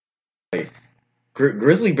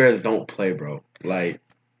grizzly bears don't play, bro.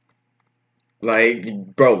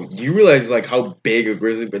 Bro, do you realize like how big a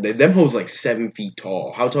grizzly bear? Them hoes like 7 feet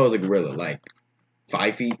tall. How tall is a gorilla? Like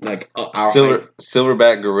 5 feet? Like our height.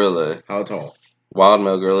 Silverback gorilla. How tall? Wild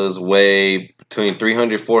male gorillas weigh between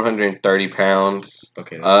 300, 430 pounds.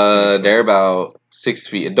 Okay. They're about 6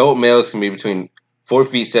 feet. Adult males can be between 4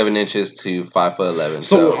 feet 7 inches to 5'11".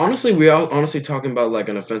 So honestly, we are honestly talking about like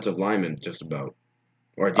an offensive lineman, just about,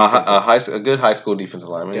 or a good high school defensive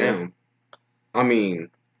lineman. Damn. Yeah. I mean,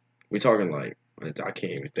 we're talking like I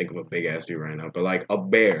can't even think of a big ass dude right now, but like a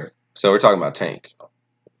bear. So we're talking about tank.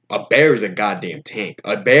 A bear is a goddamn tank.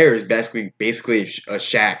 A bear is basically a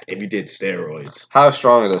Shaq if you did steroids. How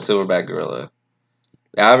strong is a silverback gorilla?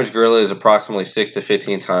 The average gorilla is approximately 6 to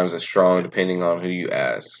 15 times as strong, depending on who you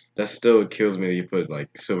ask. That still kills me that you put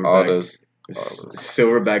like silverback.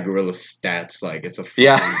 Silverback gorilla stats like it's a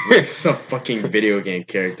fucking, it's a fucking video game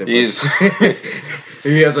character. He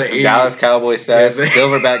has like Dallas Cowboys stats,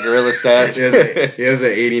 silverback gorilla stats. He has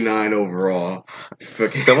an 89 overall.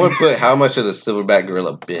 Someone put how much does a silverback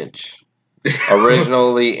gorilla bench?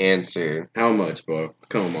 Originally answered. How much, bro?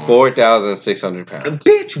 Come on. 4,600 pounds.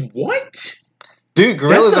 Bitch, what? Dude,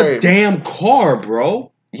 gorillas are a damn car,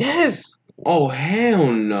 bro. Yes. Oh hell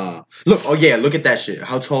no! Look, look at that shit.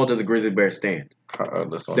 How tall does a grizzly bear stand?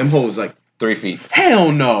 This one. Them hoes like 3 feet.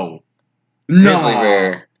 Hell no! Grizzly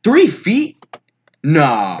bear. 3 feet?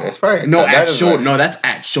 Nah. That's probably at shoulder. Like... No, that's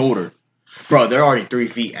at shoulder, bro. They're already 3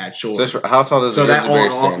 feet at shoulder. So how tall does a grizzly bear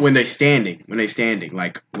stand? When they standing,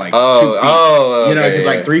 like 2 feet. Okay, you know, because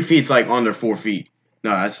like 3 feet's like under 4 feet. No,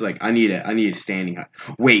 that's like I need a standing height.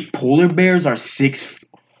 Wait, polar bears are 6.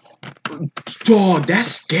 Dog, that's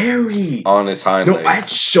scary. On his hind legs. No, at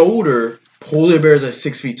shoulder, polar bears are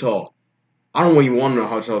 6 feet tall. I don't even want to know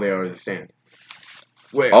how tall they are as a stand.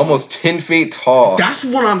 Wait, almost 10 feet tall. That's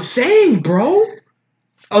what I'm saying, bro.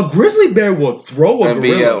 A grizzly bear will throw a gorilla. And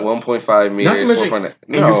be at 1.5 meters. Not to mention,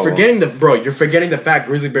 you're forgetting the fact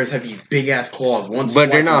grizzly bears have these big ass claws.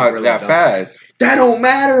 But they're not that fast. That don't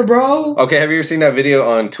matter, bro. Okay, have you ever seen that video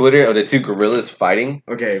on Twitter of the 2 gorillas fighting?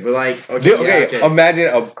 Okay, but like... Okay, imagine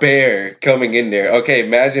a bear coming in there. Okay,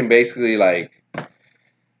 imagine basically like...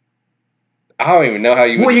 I don't even know how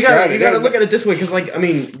you would describe it. You gotta look at it this way, because like, I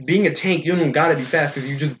mean, being a tank, you don't gotta be fast, because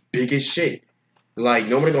you're just big as shit. Like,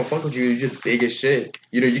 nobody gonna fuck with you, you're just big as shit.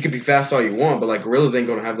 You know, you can be fast all you want, but like, gorillas ain't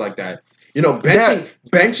gonna have like that... You know,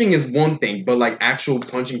 benching is one thing, but like actual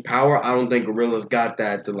punching power, I don't think gorillas got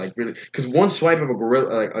that to like really. Because one swipe of a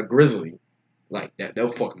gorilla, like a grizzly, like that, they'll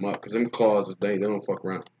fuck them up. Because them claws, they don't fuck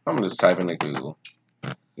around. I'm just typing in Google.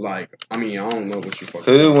 Like, I mean, I don't know what you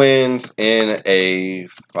fucking. Who wins in a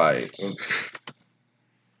fight?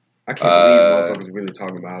 I can't believe motherfuckers really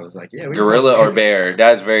talking about it. It's like, yeah, gorilla or bear?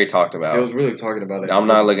 That's very talked about. They was really talking about it. I'm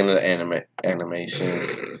not looking at the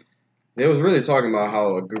animation. They was really talking about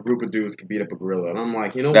how a group of dudes could beat up a gorilla, and I'm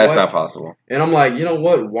like, you know, that's not possible. And I'm like, you know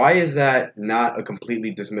what? Why is that not a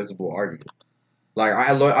completely dismissible argument? Like,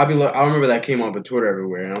 I remember that came up on Twitter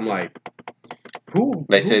everywhere, and I'm like, who?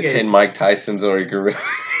 They said 10 Mike Tysons or a gorilla.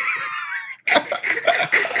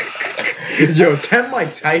 Yo, 10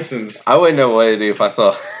 Mike Tysons. I wouldn't know what to do if I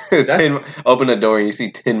saw 10. Open the door and you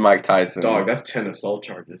see 10 Mike Tysons. Dog, that's 10 assault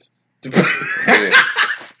charges.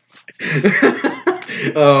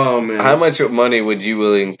 Oh man! How much money would you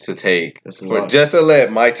willing to take for just to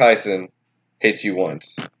let Mike Tyson hit you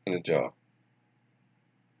once in the jaw?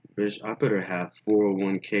 Bitch, I better have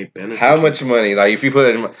 401k benefits. How much money? Like, if you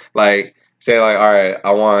put it, like, say, like, all right,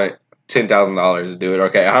 I want $10,000 to do it.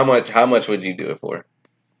 Okay, how much would you do it for?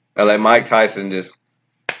 I let Mike Tyson just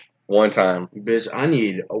one time. Bitch, I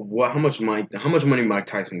need what? How much money Mike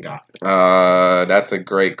Tyson got? That's a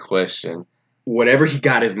great question. Whatever he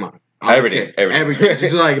got is mine. Everything.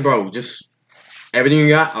 Just like, bro, just everything you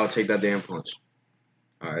got, I'll take that damn punch.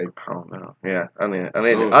 All right. I don't know. Yeah, I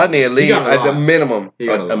need at least at the minimum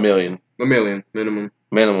a million. A million minimum.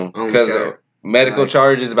 Because medical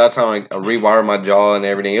charges, about time I rewire my jaw and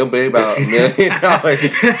everything, it'll be about $1 million.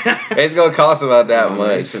 It's gonna cost about that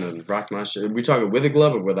much. I'm gonna rock my shit. We talking with a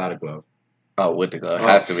glove or without a glove? Oh, with the glove.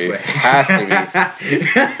 Has to be. I'm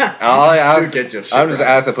just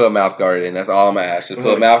asked to put a mouth guard in. That's all I'm asked. Just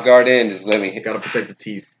put a mouth guard in. Just let me. Gotta protect the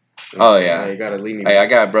teeth. Oh, yeah. You gotta leave me. Hey, I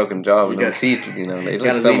got a broken jaw with no teeth. You know, they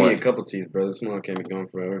gotta leave me a couple teeth, bro. This one can't be gone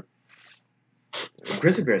forever.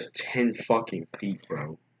 Grizzly bear is 10 fucking feet,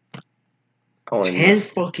 bro. 10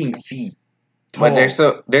 fucking feet. Tall. But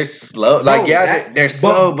they're slow. Like, they're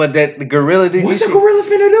slow, but the gorilla dude. What's a gorilla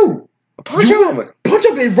finna do? Punch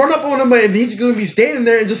up and run up on him, and he's gonna be standing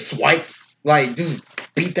there and just swipe, like just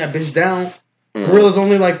beat that bitch down. Gorilla's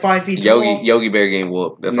only like 5 feet tall. Yogi Bear getting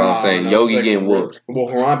whooped. That's all I'm saying. Yogi getting whooped. Well,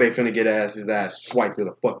 Harambe finna get his ass swiped with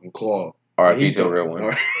a fucking claw. R.I.P. to a real one.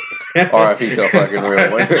 R.I.P. to a fucking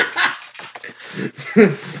real one.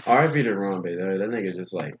 R.I.P. to Harambe. That nigga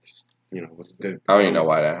just like, was good. I don't even know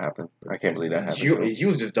why that happened. I can't believe that happened. He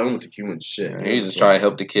was just done with the human shit. He was just trying to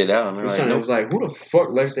help the kid out. It was like, who the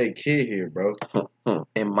fuck left that kid here, bro?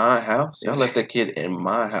 In my house? Y'all left that kid in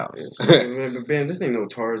my house. Man, this ain't no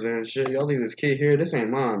Tarzan shit. Y'all leave this kid here. This ain't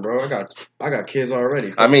mine, bro. I got kids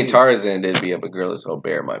already. I mean, Tarzan did be up a gorilla, so a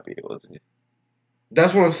bear might be able to.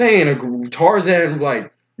 That's what I'm saying. Tarzan,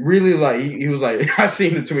 like, really, like, he was like, I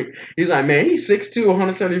seen the tweet. He's like, man, he's 6'2",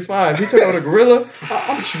 175. He took out a gorilla.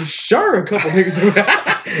 I'm sure a couple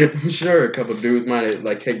niggas, I'm sure a couple dudes might have,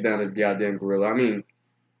 like, take down a goddamn gorilla. I mean,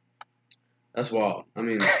 that's wild. I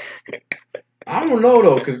mean, I don't know,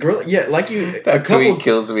 though, because gorilla, yeah, like you, that tweet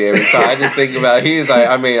kills me every time. I just think about it. He's like,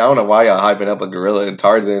 I mean, I don't know why y'all hyping up a gorilla and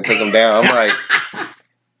Tarzan took him down. I'm like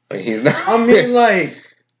he's not. I mean, like,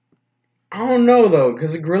 I don't know though,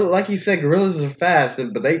 because gorilla, like you said, gorillas are fast,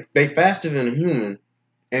 but they faster than a human,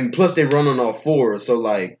 and plus they run on all fours, so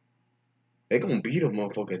like they gonna beat a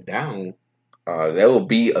motherfucker down. They will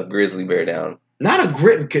beat a grizzly bear down. Not a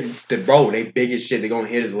grip, bro. They big as shit. They gonna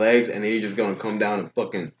hit his legs, and then he just gonna come down and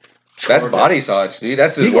fucking. That's body size, dude.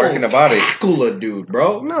 That's just working the body. Tackle a dude,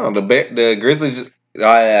 bro. No, the grizzlies.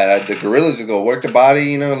 The gorillas just go work the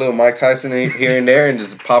body. A little Mike Tyson here and there, and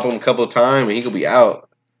just pop him a couple of times, and he could be out.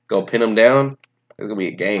 Go pin him down. It's gonna be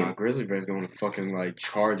a game. Grizzly bear's gonna fucking like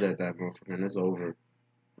charge at that motherfucker, and it's over.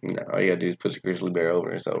 No, all you gotta do is push a grizzly bear over,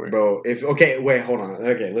 and it's over. Bro, wait, hold on.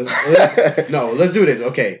 Okay, let's do this.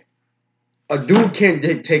 Okay, a dude can't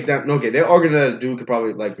take down. Okay, they're arguing that a dude could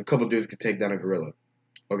probably like a couple dudes could take down a gorilla.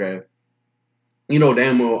 Okay,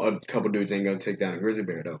 damn well a couple dudes ain't gonna take down a grizzly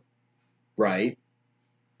bear though, right?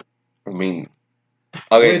 I mean,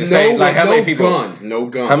 okay, with how many people? No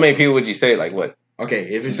gun. How many people would you say? Like what? Okay,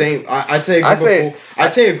 if you're saying, I'd say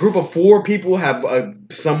a group of 4 people have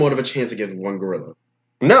somewhat of a chance against one gorilla.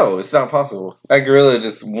 No, it's not possible. That gorilla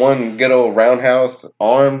just one good old roundhouse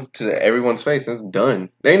arm to everyone's face. That's done.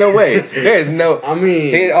 There ain't no way. There is no. I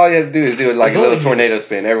mean, all he has to do is do it like a little tornado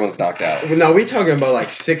spin. Everyone's knocked out. No, we talking about like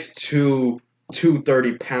 6'2",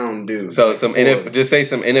 230-pound dudes. So just say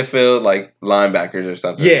some NFL like linebackers or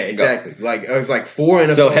something. Yeah, exactly. Like it was like 4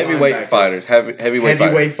 NFL. So heavyweight fighters,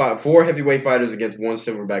 heavyweight 4 heavyweight fighters against 1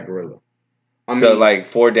 silverback gorilla. So like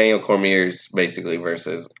 4 Daniel Cormiers basically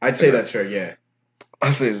versus. I'd say that's fair. Yeah.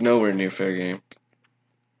 I say it's nowhere near fair game.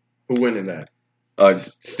 Who winning that?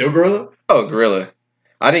 Still gorilla? Oh, gorilla.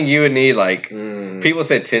 I think you would need like people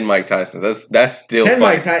said 10 Mike Tysons. That's still 10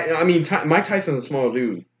 Mike Tyson. I mean, Mike Tyson's a small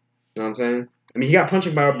dude. You know what I'm saying? I mean, he got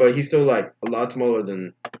punching power, but he's still like a lot smaller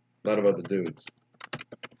than a lot of other dudes.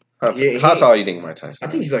 How tall are you think Mike Tyson? I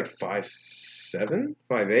think he's like 5'7",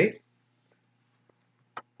 5'8".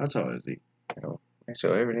 How tall is he?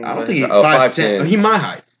 So everything. I don't think he's 5'10". He my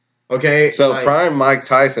height. Okay. So prime Mike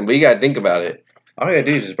Tyson, but you gotta think about it. All you gotta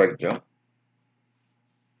do is just break the jaw.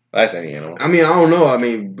 That's any animal. I mean, I don't know. I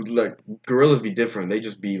mean, like gorillas be different. They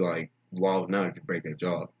just be like wild now if you break their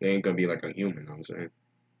jaw. They ain't gonna be like a human. You know what I'm saying.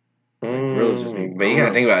 Gorillas just be. But you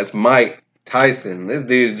gotta think about it. It's Mike Tyson. This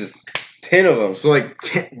dude just 10 of them. So like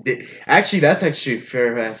 10. Actually, that's actually a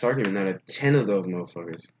fair ass argument. That 10 of those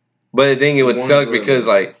motherfuckers. But the thing it would suck because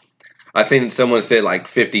like. I seen someone said like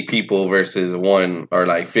 50 people versus one, or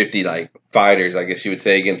like 50 like fighters, I guess you would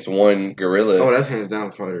say, against one gorilla. Oh, that's hands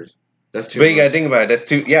down fighters. That's too. But you gotta think about it. That's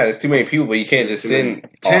too. Yeah, that's too many people. But you can't just send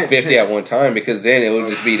all 50 at one time because then it would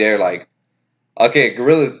just be there like, okay,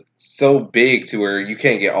 gorilla's so big to where you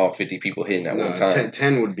can't get all 50 people hitting at one time.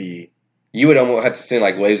 10 would be. You would almost have to send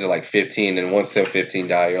like waves of like 15, and once them 15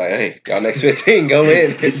 die, you're like, hey, y'all next 15 go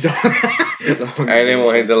in. And then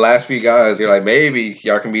when the last few guys, you're like, maybe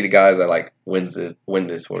y'all can be the guys that like win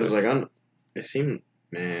this for us. Like it seemed,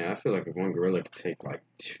 man, I feel like if one gorilla could take like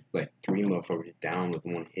 3 motherfuckers down with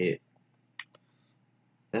one hit,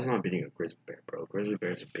 that's not beating a grizzly bear, bro. Grizzly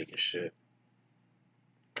bears are big as shit.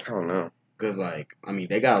 I don't know. Cause like, I mean,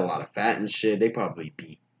 they got a lot of fat and shit. They probably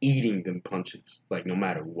be eating them punches, like no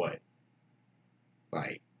matter what.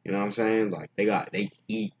 Like, you know what I'm saying? Like they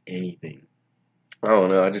eat anything. I don't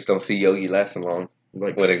know. I just don't see Yogi lasting long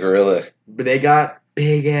with a gorilla. But they got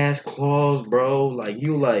big ass claws, bro. Like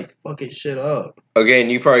you like fucking shit up. Again,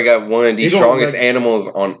 you probably got one of the strongest animals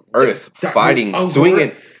on earth fighting,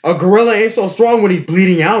 swinging. A gorilla ain't so strong when he's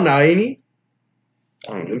bleeding out now, ain't he?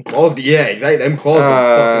 Them claws, yeah, exactly. Them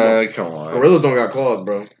claws. Come on. Gorillas don't got claws,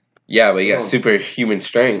 bro. Yeah, but he got superhuman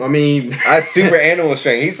strength. I mean, that's super animal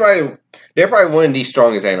strength. They're probably one of the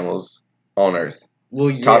strongest animals on earth. Well,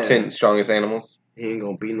 yeah. Top 10 strongest animals. He ain't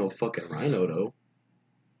gonna beat no fucking rhino though.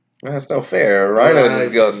 That's no fair. A rhino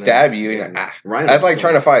just gonna stab you. And that's like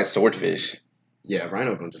trying to fight a swordfish. Yeah,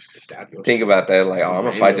 rhino gonna just stab you. Think about that. Like, I'm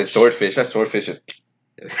gonna fight this swordfish. That swordfish is.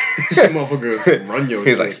 Some motherfucker run your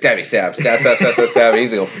He's like, stabby, stab.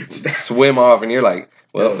 He's gonna swim off, and you're like,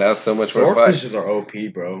 well, that's so much for a fight. Swordfishes are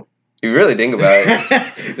OP, bro. You really think about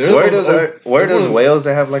it. Where are those whales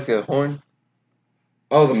that have like a horn?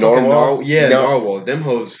 Oh, the fucking narwhal. Yeah, narwhal. Them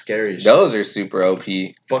hoes scary as shit. Those are super OP.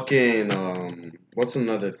 Fucking, what's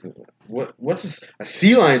another thing? A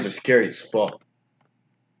sea lions are scary as fuck.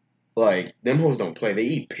 Like, them hoes don't play. They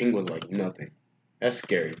eat penguins like nothing. That's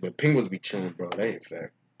scary. But penguins be chilling, bro. That ain't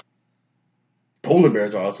fair. Polar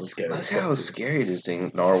bears are also scary. Look how scary this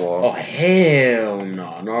thing, narwhal. Oh, hell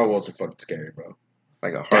no. Narwhals are fucking scary, bro.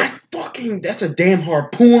 Like a heart. That's a damn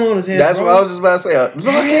harpoon on his head, That's bro. what I was just about to say.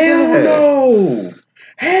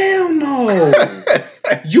 Hell no.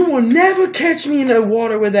 You will never catch me in the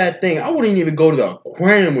water with that thing. I wouldn't even go to the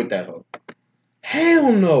aquarium with that hoe.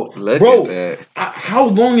 Hell no. Look at that. How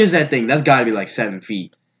long is that thing? That's gotta be like 7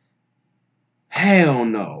 feet. Hell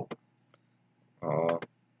no. Oh.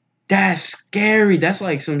 That's scary. That's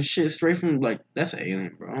like some shit straight from like that's an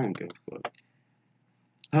alien, bro. I don't give a fuck.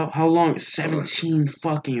 How long? 17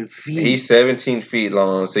 fucking feet. He's 17 feet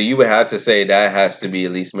long, so you would have to say that has to be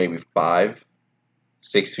at least maybe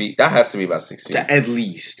 6 feet. That has to be about 6 feet. At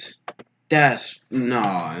least. That's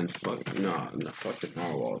fucking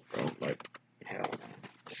narwhals, bro. Like hell no.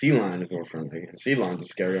 Sea lion is more friendly. Sea lions are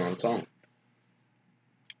scary on its own.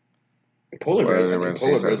 Polar bears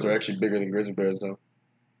are actually bigger than grizzly bears, though.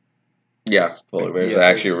 Yeah, polar bears are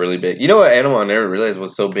actually really big. You know what animal I never realized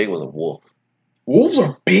was so big was a wolf. Wolves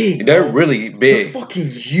are big. They're really big. They're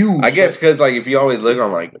fucking huge. I guess because like if you always look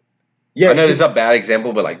on like, I know this is a bad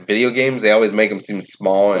example, but like video games, they always make them seem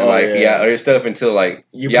small and other stuff until like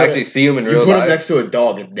you actually see them in real life. You put them next to a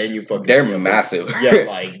dog and then you fucking. They're massive. Yeah,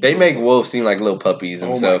 like they make wolves seem like little puppies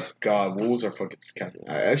and stuff. Oh my god, wolves are fucking scary.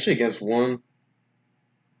 Actually, against one.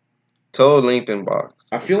 Total length and box.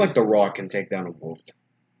 I feel like The Rock can take down a wolf.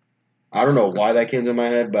 I don't know why that came to my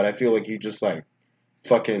head, but I feel like he just like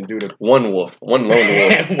fucking do the one lone wolf.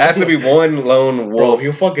 It has to be one lone wolf. Bro,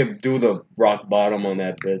 he'll fucking do the rock bottom on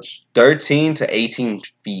that bitch. 13 to 18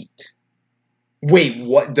 feet. Wait,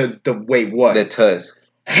 what? Wait, what? The tusk.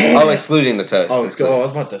 Oh, excluding the tusk. Oh, I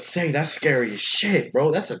was about to say that's scary as shit,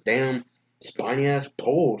 bro. That's a damn spiny ass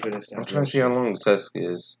pole for this. I'm trying to see how long the tusk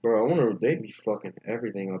is. Bro, I wonder if they'd be fucking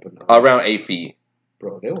everything up and down. Around 8 feet.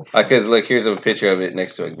 Bro, they will. Because look, here's a picture of it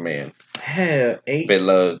next to a man. Hell, 8. If it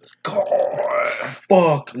loads. God.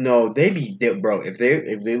 Fuck no, bro. If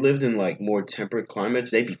they lived in like more temperate climates,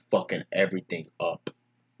 they'd be fucking everything up.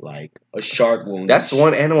 Like a shark won't. That's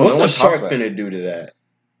one animal. What's a shark gonna do to that?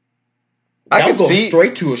 I can see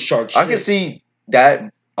straight to a shark. I can see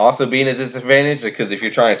that also being a disadvantage because if you're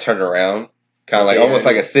trying to turn around. Kind of like almost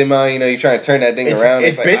like a semi, you know, you're trying to turn that thing around.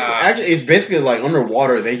 It's basically it's basically like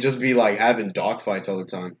underwater. They just be like having dogfights all the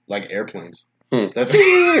time, like airplanes. They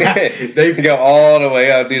go all the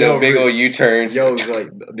way out, do the big old U-turns. Yo,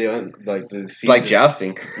 the it's like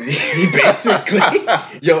jousting. Basically,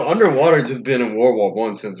 underwater just been in World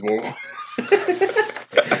War I since World War.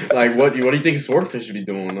 Like what do you think swordfish should be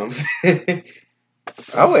doing? I'm saying.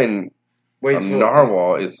 I wouldn't. Wait,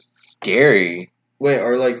 narwhal is scary. Wait,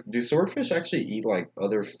 do swordfish actually eat, like,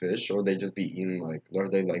 other fish, or they just be eating, like, or are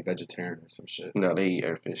they, like, vegetarian or some shit? No, they eat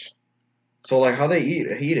other fish. So, like, how they eat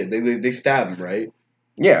it? They stab them, right?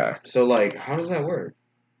 Yeah. So, like, how does that work?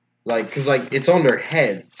 Like, because, like, it's on their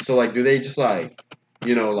head. So, like, do they just, like, how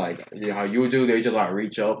you do, they just, like,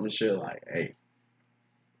 reach up and shit, like, hey.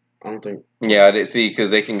 I don't think. Yeah, I did see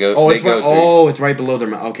because they can go. Oh, it's right below their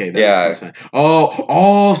mouth. Okay, that makes sense.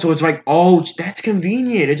 So it's like, that's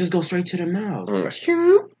convenient. It just goes straight to the mouth. It's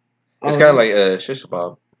kind of like a shish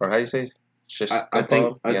kebab, or how do you say? Shish kebab. I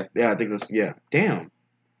think. I think that's Damn,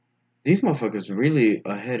 these motherfuckers really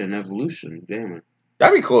ahead in evolution. Damn it.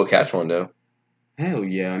 That'd be cool to catch one though. Hell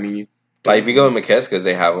yeah! I mean, if you go in McKeska's,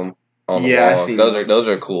 they have them on the walls. Those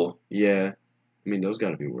are cool. Yeah, I mean those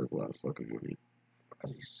got to be worth a lot of fucking money.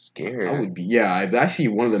 I'd be scared. I would be. Yeah, if I see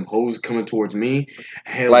one of them hoes coming towards me,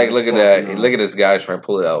 look at that. No. Look at this guy trying to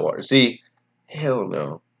pull it out of water. See, hell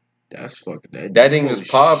no. That's fucking. That thing just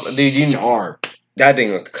pop, dude. Sharp. That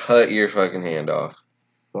thing will cut your fucking hand off.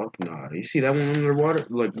 Fuck nah. You see that one underwater?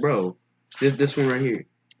 Like, bro, this one right here.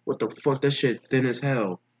 What the fuck? That shit thin as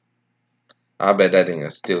hell. I bet that thing will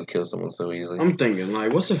still kill someone so easily. I'm thinking,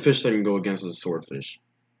 like, what's the fish that can go against a swordfish?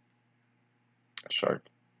 A shark.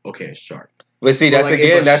 Okay, a shark. But see,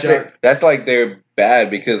 that's like they're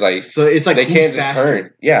bad because like so it's like they can't just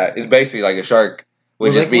turn. Yeah, it's basically like a shark.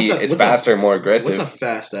 would just be it's faster and more aggressive. What's a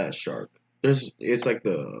fast ass shark? It's like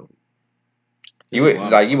the you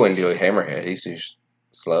wouldn't do a hammerhead. He's too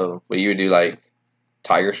slow, but you would do like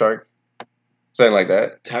tiger shark, something like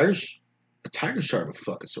that. A tiger shark would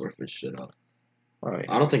fuck a swordfish shit up. Right.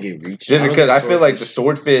 I don't think it reached. Just because I feel like the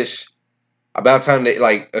swordfish, about time they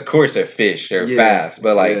like, of course they're fish, they're fast,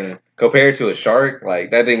 but like compared to a shark,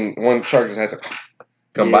 like that thing, one shark just has to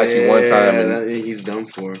come bite you one time and he's done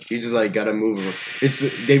for. You just like gotta move him.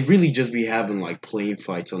 They really just be having like plane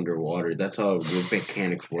fights underwater. That's how the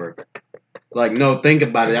mechanics work. Like no, think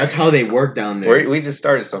about it. That's how they work down there. We just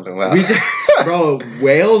started something. Wow. Bro,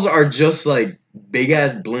 whales are just like big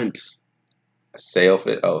ass blimps.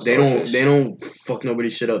 Sailfish. Oh, they don't fuck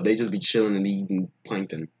nobody's shit up. They just be chilling and eating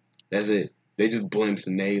plankton. That's it. They just blimps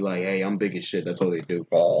and they like, hey, I'm big as shit. That's all they do.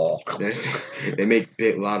 Oh. They make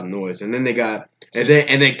a lot of noise. And then they got and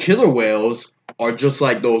then killer whales are just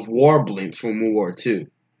like those war blimps from World War II,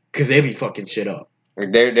 because they be fucking shit up.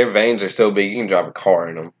 Their veins are so big you can drive a car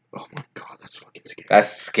in them. Oh my god, that's fucking scary.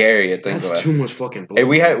 That's scary. That's too much fucking blood. Hey,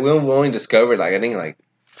 we only discovered like I think like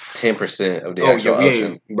 10% of the actual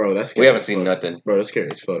ocean. Bro, that's scary. We haven't seen nothing. Bro, that's scary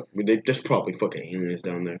as fuck. There's probably fucking aliens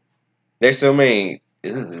down there. There's so many.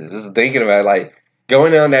 Just thinking about it, like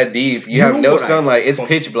going down that deep, you have no sunlight. It's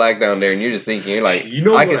pitch black down there, and you're just thinking, you're like,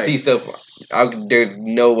 I can see stuff. There's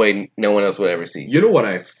no way no one else would ever see. You know what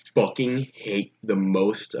I fucking hate the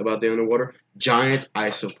most about the underwater? Giant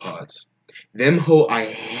isopods. I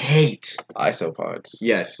hate. Isopods.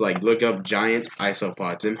 Yes, like look up giant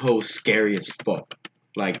isopods. Them hoes scary as fuck.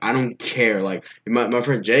 Like I don't care. Like my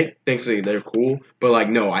friend Jake thinks they're cool, but like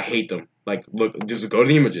no, I hate them. Like look, just go to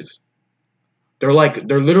the images. They're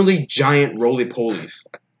literally giant roly polies.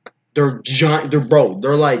 They're giant.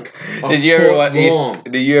 They're like Did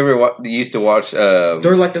you ever used to watch?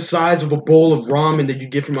 They're like the size of a bowl of ramen that you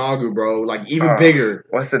get from Agu, bro. Like even bigger.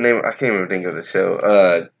 What's the name? I can't even think of the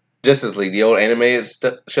show. Justice League, the old animated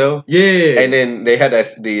show. Yeah. And then they had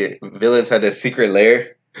the villains had a secret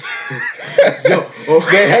lair.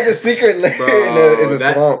 They had a secret lair in the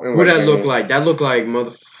swamp. Who that look like? That looked like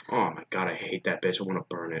Oh my god, I hate that bitch. I want to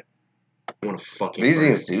burn it. I want to fucking. These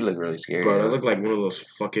things do look really scary. Bro, that look like one of those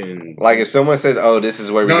fucking. Like if someone says, "Oh, this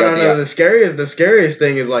is where we got No. The scariest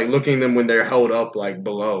thing is like looking at them when they're held up like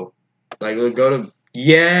below. Like go to.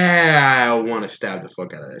 Yeah, I want to stab the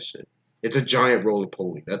fuck out of that shit. It's a giant roly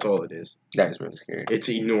poly. That's all it is. That is really scary. It's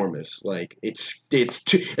enormous. Like it's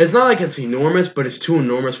not like it's enormous, but it's too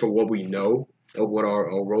enormous for what we know of what our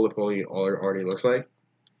roly poly already looks like.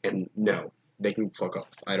 And no, they can fuck off.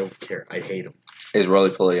 I don't care. I hate them. Is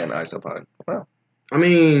roly poly an isopod? Wow. I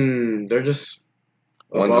mean, they're just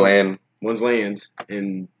one's land,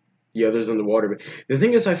 and the other's underwater. But the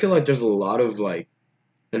thing is, I feel like there's a lot of like,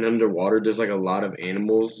 and underwater, there's like a lot of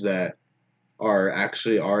animals that are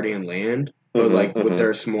actually already in land, but with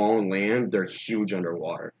their small in land, they're huge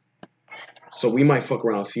underwater. So we might fuck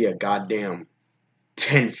around and see a goddamn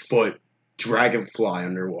 10-foot dragonfly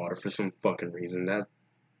underwater for some fucking reason. That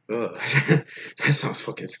sounds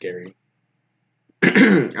fucking scary.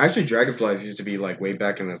 Actually, dragonflies used to be like way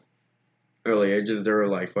back in the early ages. They were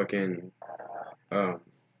like fucking. How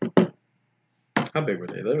big were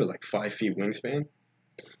they? They were like 5 feet wingspan.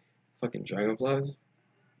 Fucking dragonflies.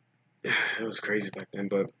 It was crazy back then,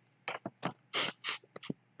 but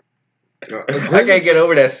I can't get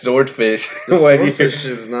over that swordfish. The swordfish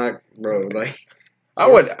is not, bro. Like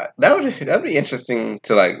that'd be interesting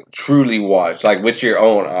to like truly watch, like with your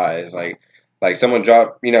own eyes, like someone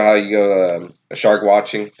drop. You know how you go a shark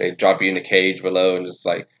watching? They drop you in a cage below and just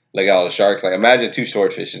like look at all the sharks. Like imagine 2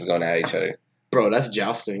 swordfishes going at each other. Bro, that's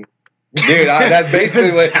jousting. Dude, that's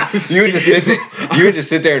basically what you would just sit there. You would just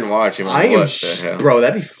sit there and watch him. Bro,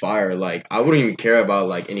 that'd be fire. Like I wouldn't even care about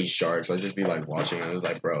like any sharks. I'd just be like watching. I was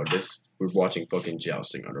like, bro, we're watching fucking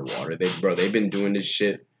jousting underwater. They've been doing this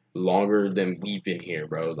shit longer than we've been here,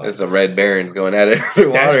 bro. Like, it's the red barons going at it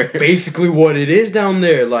underwater. That's basically what it is down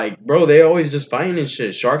there. Like, bro, they always just fighting and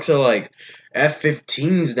shit. Sharks are like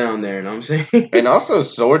F-15s down there. You know what I'm saying? And also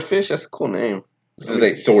swordfish. That's a cool name. This is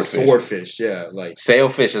like swordfish. Swordfish, yeah. Like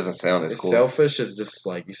sailfish doesn't sound as cool. Sailfish is just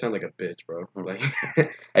like you sound like a bitch, bro. Like,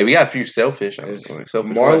 hey, we got a few sailfish.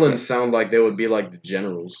 Marlins sound like they would be like the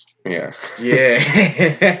generals. Yeah. Yeah.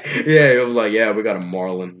 Yeah. It was like, yeah, we got a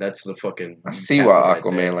marlin. That's the fucking. I see why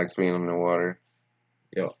Aquaman likes being underwater.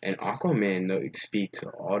 Yo, and Aquaman speak to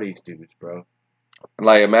all these dudes, bro.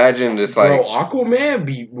 Like imagine just like bro,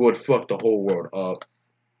 Aquaman would fuck the whole world up.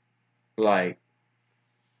 Like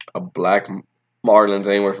a black. Marlins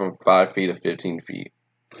anywhere from 5 feet to 15 feet.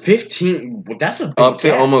 15? That's a big up to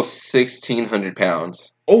almost 1,600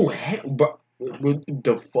 pounds. Oh, What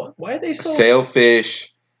the fuck? Why are they so?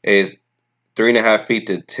 Sailfish is 3.5 feet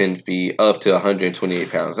to 10 feet, up to 128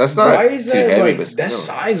 pounds. That's not Why is too that heavy, like but still. that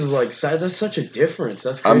size is like size? That's such a difference.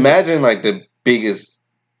 That's crazy. Imagine like the biggest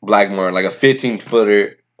black marlin, like a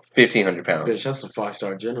 15-footer, 1,500 Bitch, pounds. that's a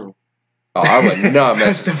 5-star general. Oh, I would not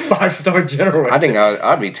That's mess. the 5-star general. Right I think there.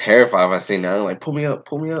 I'd be terrified if I seen that. I'm like, pull me up,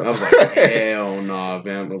 pull me up. I was like, hell no,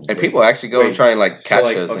 man. And people actually go and try and like catch so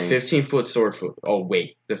like those a things. 15-foot swordfish. Oh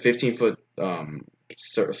wait, the 15-foot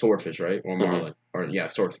swordfish, right? Or marlin, or yeah,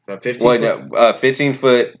 swordfish. 15.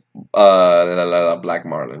 15-foot black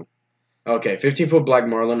marlin. Okay, 15-foot black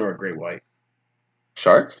marlin or a great white.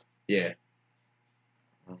 Shark? Yeah.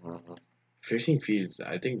 15 feet is,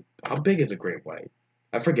 I think, how big is a great white?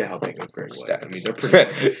 I forget how big a great white. I mean, they're pretty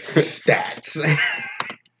big. Stats.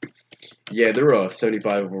 Yeah, they're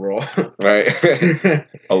 75 overall. Right.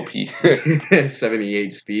 OP.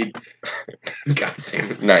 78 speed. God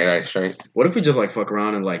damn it. 99 strength. What if we just like fuck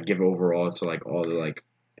around and like give overalls to like all the like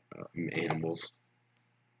animals?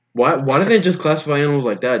 Why do they just classify animals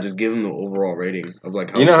like that? Just give them the overall rating of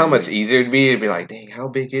like how You know how big much they- easier it'd be? It'd be like, dang, how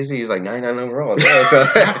big is he? He's like 99 overall.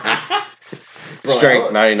 Yeah, Bro,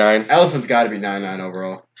 strength 99. Elephant's got to be 99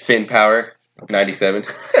 overall. Fin power 97.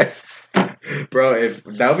 Bro, if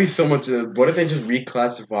that would be so much. What if they just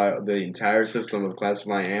reclassify the entire system of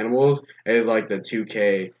classifying animals as like the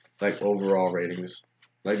 2K like overall ratings?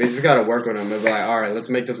 Like they just gotta work on them. They're like, all right, let's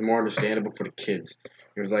make this more understandable for the kids.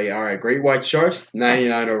 It was like, all right, great white sharks,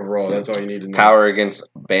 99 overall. That's all you need to know. Power against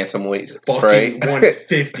bantamweights. Fucking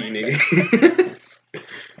 150, nigga.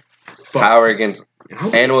 Fuck. Power against How-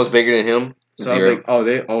 animals bigger than him. so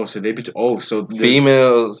 0. so the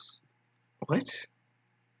Females. What?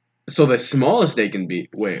 So the smallest they can be.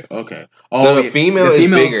 Wait, okay. So the female is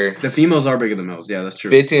bigger. The females are bigger than males. Yeah, that's true.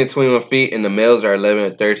 15 to 21 feet, and the males are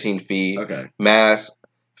 11 to 13 feet. Okay. Mass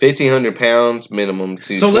 1,500 pounds minimum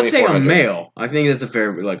to. So let's say a 2,400. male. I think that's a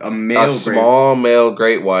fair like a male. A small male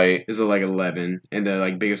great white. is like 11, and the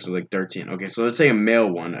like biggest is like 13. Okay, so let's say a male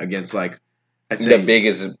one against like The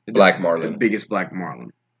biggest black the marlin. biggest black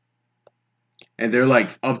marlin, and they're like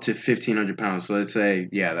up to 1,500 pounds. So let's say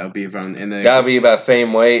that would be around, and then That'll be about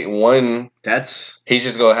same weight. One, that's he's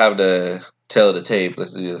just gonna have the tail of the tape.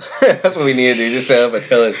 Let's do this. That's what we need to do. Just set up a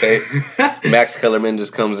tail of the tape. Max Kellerman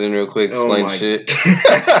just comes in real quick, explain shit.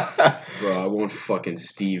 Bro, I want fucking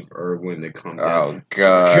Steve Irwin to come Oh down.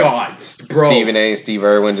 God, Bro. Stephen A. and Steve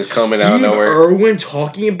Irwin just coming out of nowhere. Irwin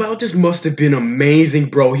talking about this must have been amazing,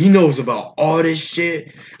 bro. He knows about all this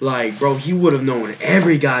shit. Like, bro, he would have known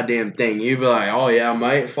every goddamn thing. He'd be like, oh yeah,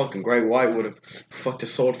 mate, fucking Great White would have fucked the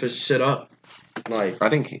swordfish shit up. Like, I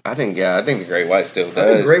think the Great White still does.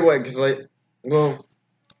 I think Great White, because like, well,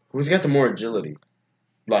 who's got the more agility?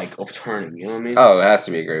 Like, of turning, you know what I mean? Oh, it has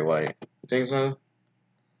to be a Great White. You think so?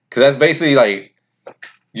 Because that's basically like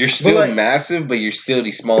you're still like- massive, but you're still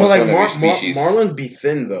the smallest Well, like, one of your species. Marlins be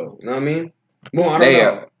thin, though. You know what I mean? Well, I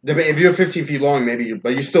don't know. If you're 15 feet long, maybe,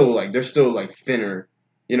 but you're still, like, they're still, like, thinner,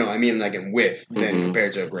 you know, I mean, like, in width than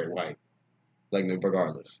compared to a Great White. Like,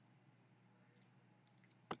 regardless.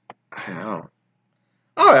 I don't know.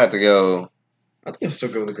 I would have to go. I think I'll still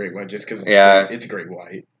go with the Great White just because it's Great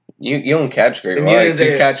White. You don't catch Great And the other Whites. You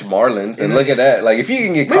day- catch Marlins, and look at that. Like if you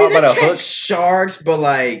can get Maybe caught they by a catch hook, sharks, but,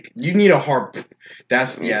 like, you need a harpoon.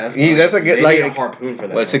 That's a good, they need a harpoon for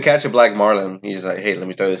that. But to catch a black marlin, you're just like, hey, let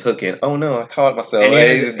me throw this hook in. Oh no, I caught myself. and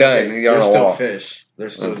Hey, it's done. okay, You're on they're a still wall. fish. They're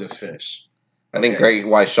still just fish. I think Okay. great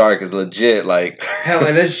white shark is legit. Like Hell,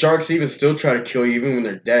 and then sharks even still try to kill you even when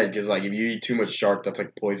they're dead because, like, if you eat too much shark, that's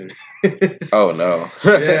like poison. oh no.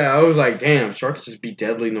 Yeah, I was like, damn, sharks just be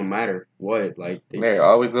deadly no matter what. Like, They're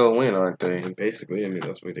always gonna win, aren't they? and basically, I mean,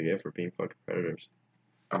 that's what they get for being fucking predators.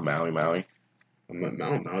 Maui. Mount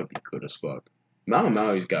Maui be good as fuck. Mount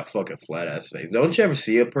Maui's got fucking flat ass face. Don't you ever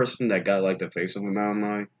see a person that got like the face of a Mount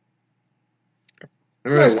Maui?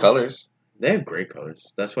 Nice colors. They have great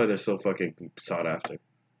colors. That's why they're so fucking sought after.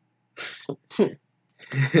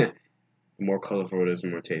 The more colorful it is, the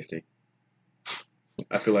more tasty.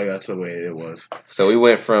 I feel like that's the way it was. So we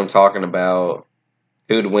went from talking about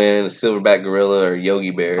who'd win, a silverback gorilla or Yogi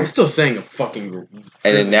Bear, I'm still saying a fucking.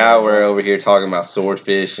 and then now we're over here talking about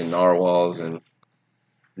swordfish and narwhals and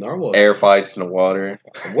Narwhals. air fights in the water.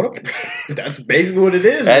 That's basically what it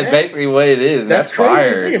is. That's man. basically what it is. And that's crazy to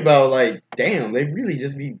fire. think about. Like, damn, they really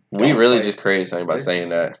just be. We really dogfighting. just created something by They're saying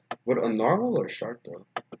just- that. What, a narwhal or a shark though?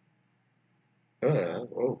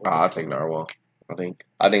 Oh, I'll take narwhal. I think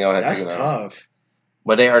I would have That's to take narwhal. tough.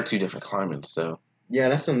 But they are two different climates, though. Yeah,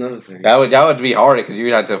 that's another thing. That would be harder because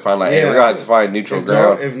you'd have to find like, hey, we're gonna have to find neutral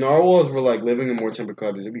ground. If narwhals were like living in more temperate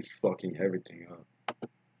climates, they'd be fucking everything up.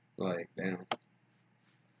 Like, damn.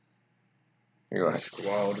 You're like, That's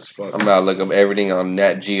wild as fuck. I'm about to look up everything on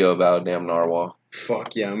Nat Geo about damn narwhal.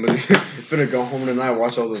 Fuck yeah, I'm gonna go home tonight and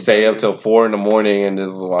watch all those. Stay up till 4 in the morning and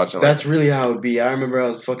just watch. That's really how it would be. I remember I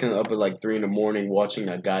was fucking up at like 3 in the morning watching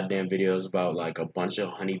that goddamn videos about like a bunch of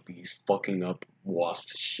honeybees fucking up wasp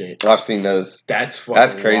shit. I've seen those. That's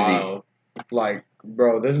crazy. Wild. Like,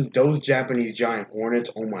 bro, those Japanese giant hornets.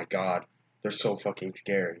 Oh my god, they're so fucking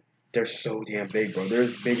scary. They're so damn big, bro. They're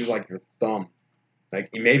as big as like your thumb, like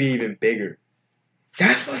maybe even bigger.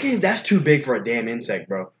 That's too big for a damn insect,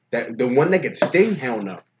 bro. That the one that could sting, hell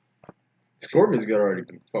no. Scorpions got already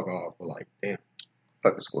fuck off, but like, damn.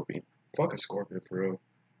 Fuck a scorpion. Fuck a scorpion for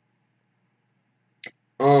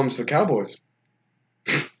real. So Cowboys.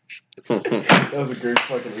 That was a great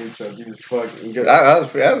fucking intro. Jesus fucking. That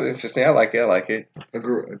was interesting. I like it. A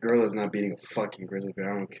girl is not beating a fucking grizzly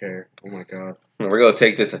bear. I don't care. Oh my god. We're gonna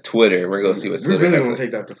take this to Twitter. We're gonna see what Twitter. We're really gonna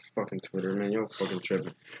take that to fucking Twitter, man. You're fucking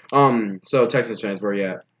tripping. So Texas fans, where you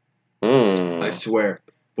at? I swear,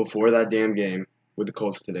 before that damn game with the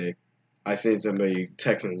Colts today, I said to somebody,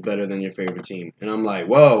 Texans better than your favorite team, and I'm like,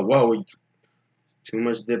 whoa, too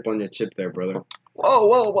much dip on your chip there, brother.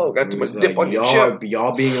 Whoa, got too much dip on your chip.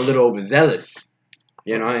 Y'all being a little overzealous,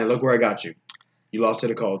 you know. And look where I got you. You lost to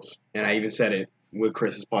the Colts, and I even said it with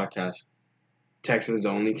Chris's podcast. Texans, the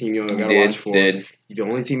only team y'all got to watch for. The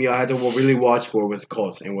only team y'all had to really watch for was the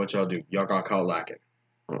Colts, and what y'all do? Y'all got caught lacking.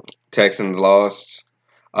 Texans lost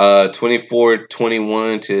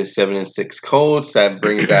 24-21 to 7-6 Colts. That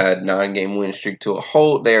brings that 9-game win streak to a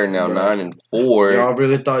halt. They are now 9-4. Y'all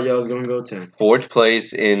really thought y'all was gonna go 10. Fourth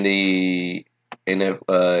place in the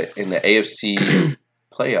AFC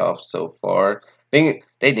playoffs so far. They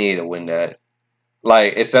need to win that.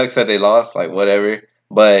 Like, it sucks that they lost. Like, whatever,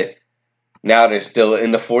 but now they're still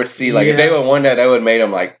in the 4th seed. Like, if they would have won that, that would have made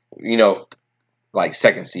them like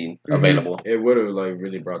second seed available. It would have like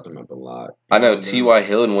really brought them up a lot. I know T.Y.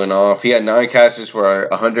 Hilton went off. He had 9 catches for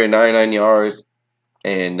 199 yards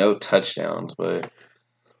and no touchdowns, but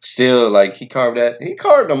still, like, he carved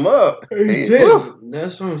them up. He did. Woo.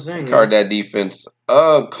 That's what I'm saying. Carved that defense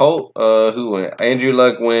up. Colt, who went? Andrew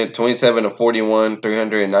Luck went 27 of 41,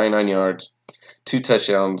 399 yards, 2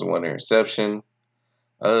 touchdowns, 1 interception.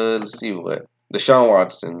 Let's see what. Deshaun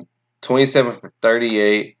Watson, 27 for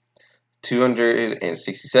 38,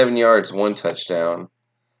 267 yards, 1 touchdown.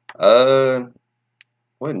 What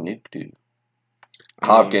did Nuke do?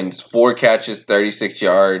 Hopkins, 4 catches, 36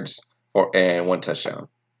 yards, and 1 touchdown.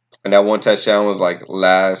 And that 1 touchdown was like the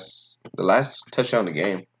last touchdown of the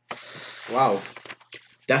game. Wow,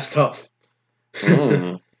 that's tough.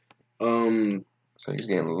 So he's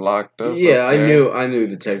getting locked up. Yeah, I knew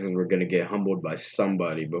the Texans were gonna get humbled by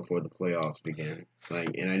somebody before the playoffs began.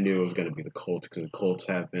 Like, and I knew it was gonna be the Colts because the Colts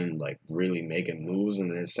have been like really making moves in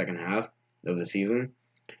the second half of the season,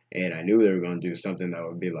 and I knew they were gonna do something that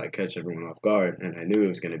would be like catch everyone off guard. And I knew it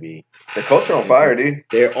was gonna be. The Colts are on fire, dude.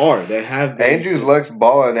 They are. They have been. Andrew Luck's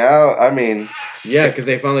balling out. I mean, yeah, because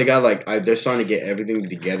they finally got they're starting to get everything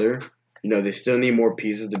together. You know, they still need more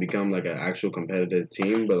pieces to become like an actual competitive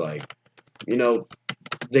team, but like. You know,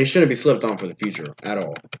 they shouldn't be slept on for the future at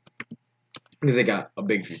all. Because they got a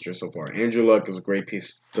big future so far. Andrew Luck is a great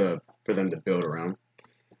piece for them to build around.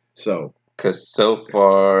 So. Because so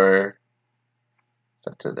far. Is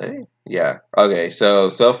that today? Yeah. Okay, so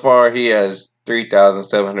far he has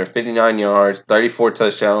 3,759 yards, 34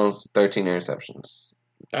 touchdowns, 13 interceptions.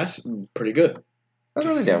 That's pretty good. That's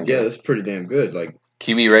really damn good. Yeah, that's pretty damn good. Like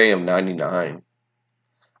QB rating of 99.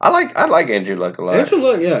 I like Andrew Luck a lot. Andrew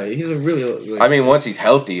Luck, yeah, he's a really. I mean, once he's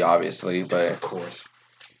healthy, obviously, but of course.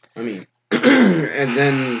 I mean, and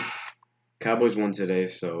then Cowboys won today,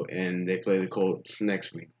 and they play the Colts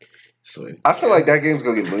next week. So I feel like that game's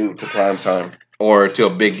gonna get moved to prime time or to a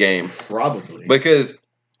big game, probably because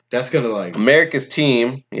that's gonna like America's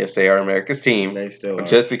team. Yes, they are America's team. They still are.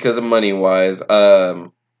 Just because of money wise.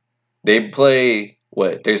 They play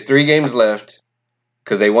what? There's 3 games left.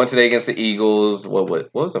 Because they won today against the Eagles.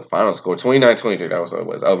 What was the final score? 29-23. That was what it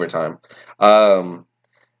was. Overtime. All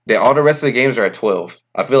the rest of the games are at 12.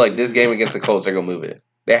 I feel like this game against the Colts, they're going to move it.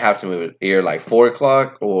 They have to move it. Either like 4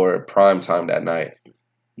 o'clock or prime time that night.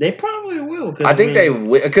 They probably will. I think they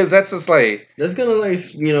will. Because that's just like... That's going to like,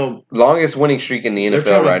 you know... Longest winning streak in the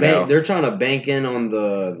NFL right now. They're trying to bank in on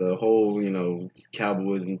the whole, you know,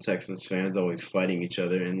 Cowboys and Texans fans always fighting each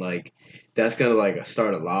other. And like... That's going to, like,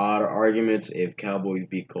 start a lot of arguments if Cowboys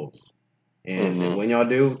beat Colts. And when y'all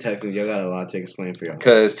do, Texans, y'all got a lot to explain for y'all.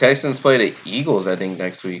 Because Texans play the Eagles, I think,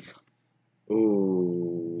 next week.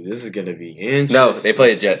 Ooh, this is going to be interesting. No, they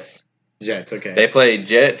play the Jets. Jets, okay. They play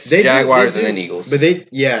Jets, Jaguars, and then Eagles. But the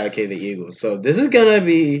Eagles. So this is going to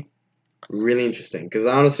be really interesting. Because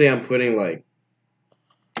honestly, I'm putting, like,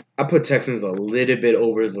 I put Texans a little bit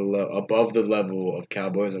above the level of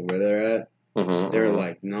Cowboys and where they're at. They're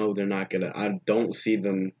like, no, they're not gonna. I don't see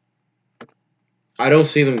them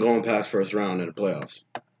going past first round in the playoffs.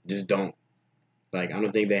 Just don't. Like, I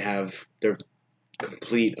don't think they have. They're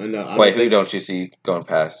complete enough. Wait, who don't you see going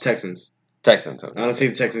past? Texans. Texans. Okay. I don't see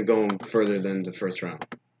the Texans going further than the first round.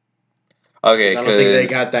 Okay, I don't think they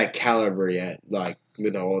got that caliber yet. Like,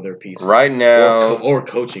 with all their pieces. Right now, or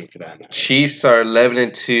coaching for that matter. Chiefs are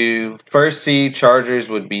 11-2. First seed Chargers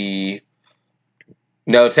would be.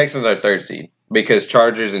 No, Texans are third seed because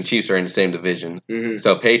Chargers and Chiefs are in the same division. Mm-hmm.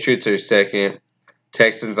 So Patriots are second,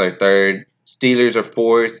 Texans are third, Steelers are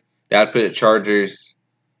fourth. That'd put the Chargers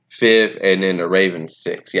fifth, and then the Ravens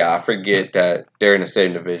sixth. Yeah, I forget that they're in the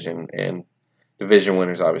same division, and division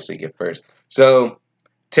winners obviously get first. So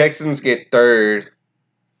Texans get third.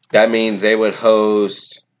 That means they would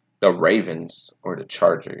host the Ravens or the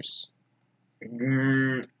Chargers.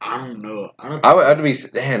 I don't know. I'd be,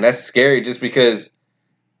 damn, that's scary just because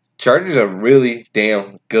Chargers are really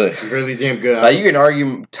damn good. Really damn good. Like, you can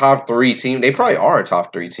argue top 3 team. They probably are a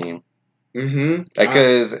top 3 team. Mm-hmm.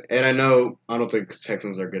 Because I don't think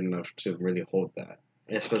Texans are good enough to really hold that,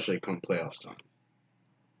 especially come playoffs time.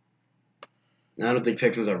 I don't think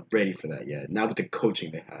Texans are ready for that yet. Not with the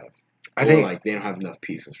coaching they have. I think like they don't have enough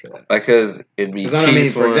pieces for that. Because it'd be.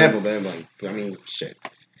 For example, they're like, shit.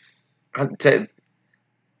 It'd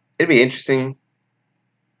be interesting.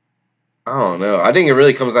 I don't know. I think it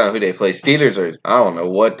really comes down to who they play. Steelers are. I don't know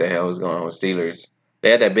what the hell is going on with Steelers.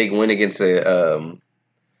 They had that big win against the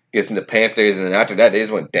Panthers, and after that, they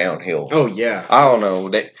just went downhill. Oh yeah. I don't know.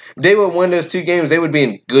 They would win those 2 games. They would be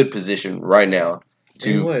in good position right now.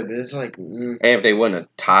 They would, but it's like. And if they wouldn't have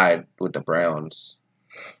tied with the Browns.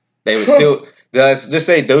 They would still just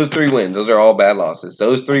say those 3 wins. Those are all bad losses.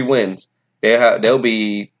 Those 3 wins, they'll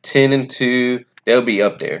be 10-2. They'll be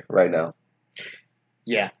up there right now.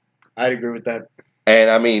 Yeah, I'd agree with that.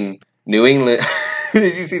 And I mean, New England.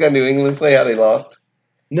 Did you see that New England play? How they lost?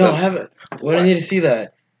 No, I haven't. What I need to see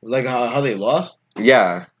that, like how they lost.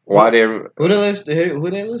 Yeah, why they? Who they lose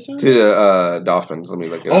to? To the Dolphins. Let me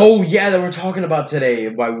look it up. Oh yeah, that we're talking about today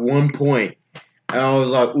by 1 point. And I was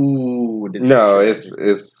like, ooh. No,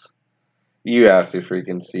 it's. You have to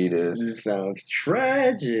freaking see this. This sounds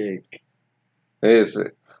tragic. This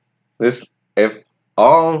if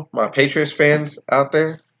all my Patriots fans out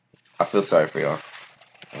there, I feel sorry for y'all.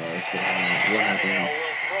 What happened?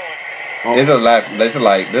 This is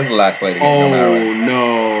the last play of the game. No matter what.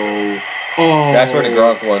 No! Oh, that's where the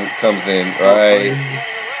Gronk one comes in, right?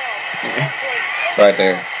 Right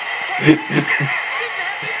there.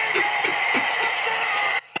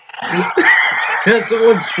 That's the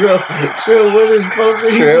one Trill Willis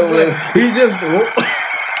posted. He just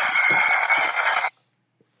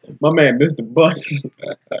my man missed the bus.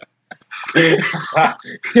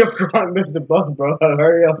 Your Gronk missed the bus, bro.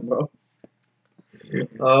 Hurry up, bro.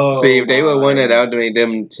 Oh, see, if they would win it, that would make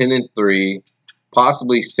them 10-3,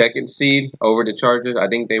 possibly second seed over the Chargers. I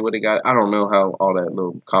think they would have got. I don't know how all that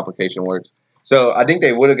little complication works. So I think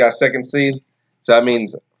they would have got second seed. So that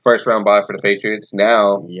means first round bye for the Patriots.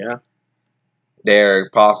 Now, yeah, they're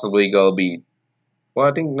possibly gonna be. Well,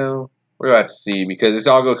 I think no. We're gonna have to see because it's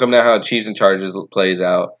all gonna come down how Chiefs and Chargers plays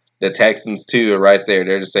out. The Texans too are right there.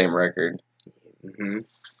 They're the same record. Mm-hmm.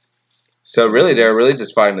 So really, they're really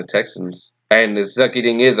just fighting the Texans. And the sucky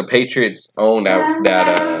thing is, the Patriots own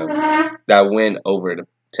that win over the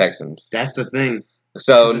Texans. That's the thing.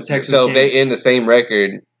 So if they end the same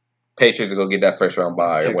record, Patriots will go get that first round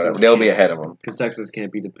bye or whatever. They'll be ahead of them. Because Texans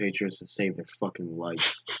can't beat the Patriots to save their fucking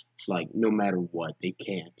life. Like, no matter what, they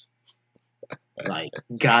can't. Like,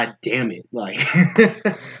 god damn it. Like,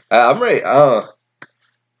 I'm ready. I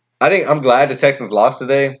think I'm glad the Texans lost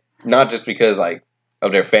today. Not just because, like,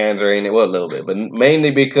 of their fans or anything. Well, a little bit. But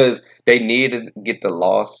mainly because they needed to get the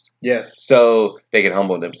loss. Yes. So they can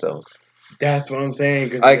humble themselves. That's what I'm saying.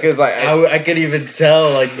 Because I could even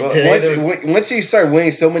tell. Like, once you start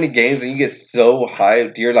winning so many games and you get so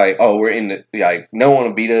hyped, you're like, oh, we're in the, like, no one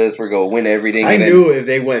will beat us. We're going to win everything. I knew if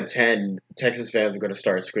they went 10, Texas fans were going to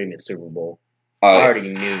start screaming Super Bowl. I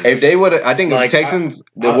already knew. If they would have, I think the Texans,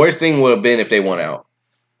 the worst thing would have been if they won out.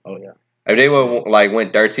 Oh, yeah. If they would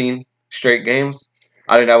went 13 straight games,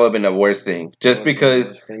 I think that would have been the worst thing. Just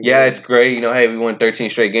because, it's great, hey, we won 13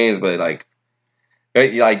 straight games, but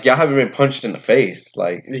y'all haven't been punched in the face.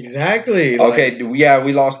 Like, exactly. Okay,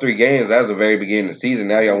 we lost 3 games. That was the very beginning of the season.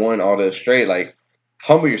 Now y'all won all those straight. Like,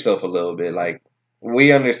 humble yourself a little bit. Like,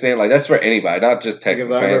 we understand. Like, that's for anybody, not just Texas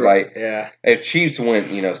fans. If Chiefs went,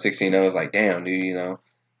 16-0, it's like, damn, dude, you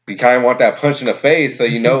kind of want that punch in the face so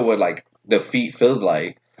you know what, like, defeat feels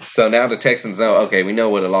like. So now the Texans know, okay, we know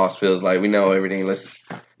what a loss feels like. We know everything. Let's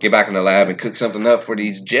get back in the lab and cook something up for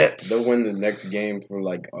these Jets. They'll win the next game for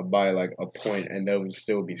by a point, and they'll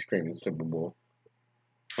still be screaming Super Bowl.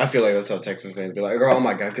 I feel like that's how Texans fans be like, oh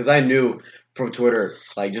my god, because I knew from Twitter,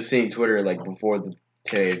 like just seeing Twitter like before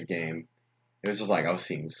today's game, it was just like I was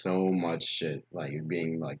seeing so much shit, like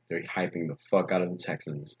being like they're hyping the fuck out of the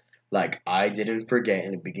Texans. Like I didn't forget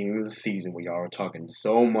in the beginning of the season when y'all were talking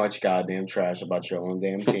so much goddamn trash about your own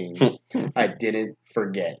damn team. I didn't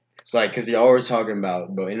forget, like because y'all were talking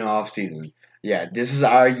about, but in the off season, yeah, this is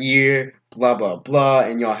our year, blah blah blah,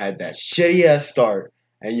 and y'all had that shitty ass start.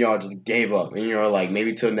 And y'all just gave up. And you're like,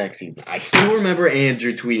 maybe till next season. I still remember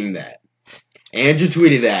Andrew tweeting that.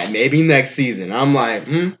 Maybe next season. I'm like,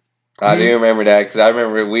 I do remember that because I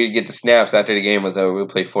remember we'd get the snaps after the game was over. We'd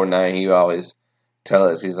play Fortnite. He would always tell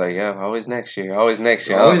us, he's like, yeah, always next year. Always next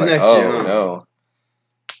year. Always next year. Huh? No.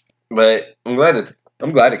 But I'm glad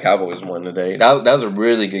the Cowboys won today. That was a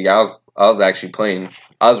really good game. I was actually playing.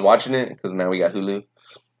 I was watching it because now we got Hulu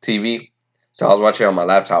TV. So I was watching it on my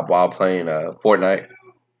laptop while playing Fortnite.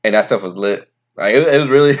 And that stuff was lit. Like it was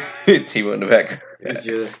really Timo in the background.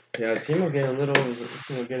 Yeah, Timo getting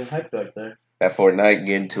getting hyped back there. That Fortnite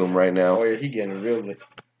getting to him right now. Oh yeah, he getting real lit.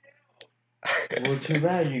 Well, too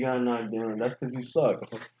bad you got knocked down. That's because you suck.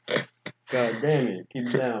 God damn it, keep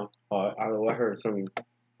it down. Oh, I heard some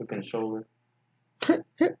looking shoulder.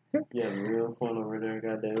 Yeah, real fun over there.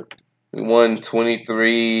 God damn it. We won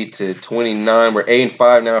 23-29. We're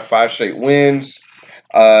 8-5 now, 5 straight wins.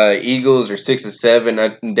 Eagles are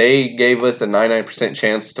 6-7. They gave us a 99%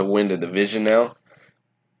 chance to win the division now.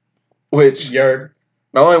 Which the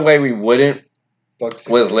only way we wouldn't was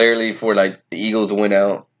literally for like the Eagles to win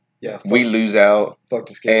out. Yeah, we lose out. Fuck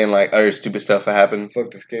the Skins. And like other stupid stuff would happen.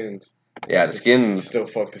 Fuck the Skins. Yeah, the Skins. Still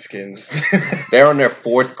fuck the Skins. They're on their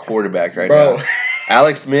 4th quarterback right now.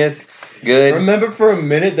 Alex Smith. Good. Remember for a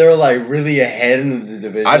minute they were like really ahead in the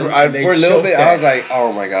division. For a little bit, I was like,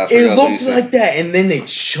 "Oh my gosh!" It looked like that, and then they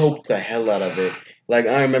choked the hell out of it. Like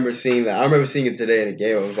I remember seeing that. I remember seeing it today in a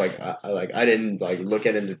game. I was like, I didn't like look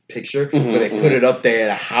at it in the picture, but they put it up there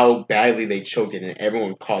and how badly they choked it, and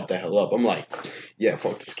everyone caught the hell up. I'm like, yeah,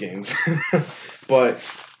 fuck the Skins. But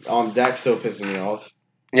Dak's still pissing me off.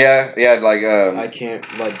 Yeah, like I can't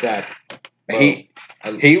like Dak.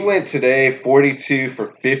 He went today 42 for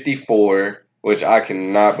 54, which I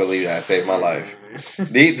cannot believe that saved my life.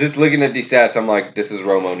 Just looking at these stats, I'm like, this is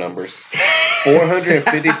Romo numbers.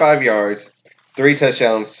 455 yards, 3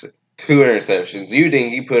 touchdowns, 2 interceptions. You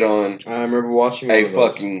think he put on I remember watching a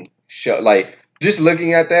fucking show. Like, just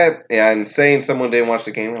looking at that and saying someone didn't watch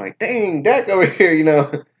the game, I'm like, dang, Dak over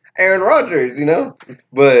here, Aaron Rodgers,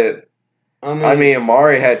 But... I mean,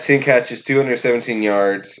 Amari had 10 catches, 217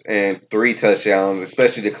 yards, and 3 touchdowns,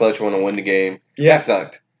 especially the clutch one to win the game. Yeah. That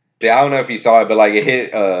sucked. Yeah, I don't know if you saw it, but like it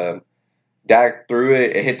hit Dak threw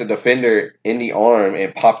it, it hit the defender in the arm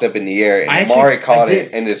and popped up in the air, and Amari caught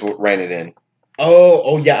it and just ran it in.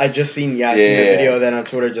 Oh yeah, I seen the video of that on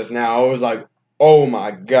Twitter just now. I was like, oh my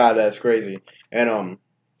god, that's crazy. And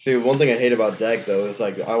see, one thing I hate about Dak though is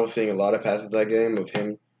like I was seeing a lot of passes that game of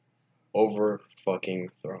him over fucking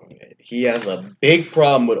throwing it. He has a big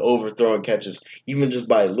problem with overthrowing catches, even just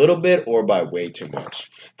by a little bit or by way too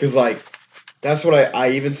much. Because, like, that's what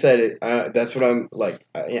I even said it. That's what I'm, like,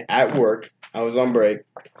 at work. I was on break.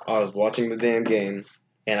 I was watching the damn game.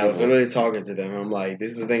 And I was literally talking to them. I'm like,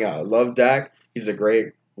 this is the thing. I love Dak. He's a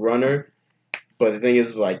great runner. But the thing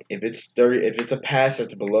is, like, if it's a pass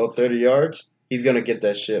that's below 30 yards, he's going to get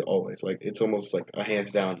that shit always. Like, it's almost like a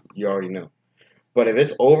hands down. You already know. But if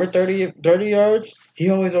it's over 30 yards, he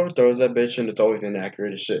always overthrows that bitch, and it's always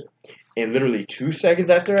inaccurate as shit. And literally 2 seconds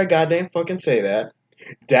after I goddamn fucking say that,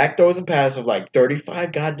 Dak throws a pass of like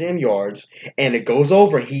 35 goddamn yards, and it goes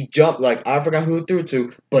over. He jumped, like, I forgot who it threw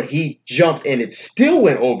to, but he jumped, and it still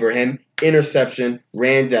went over him. Interception,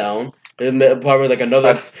 ran down. And probably like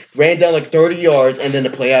ran down like 30 yards, and then the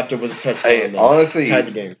play after was a touchdown. Hey, honestly, tied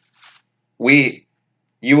the game.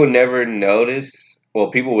 You would never notice. Well,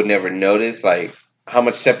 people would never notice, like, how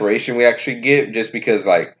much separation we actually get just because,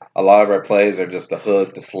 like, a lot of our plays are just the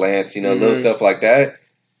hook, the slants, little stuff like that.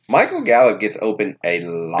 Michael Gallup gets open a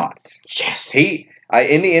lot. Yes. In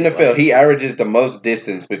the NFL, he averages the most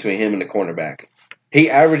distance between him and the cornerback. He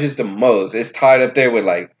averages the most. It's tied up there with,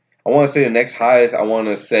 like, I want to say the next highest, I want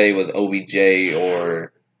to say was OBJ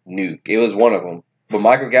or Nuke. It was one of them. But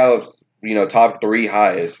Michael Gallup's, top 3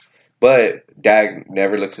 highest. But Dak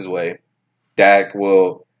never looks his way. Dak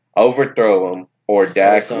will overthrow him, or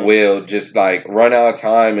Dak will just, like, run out of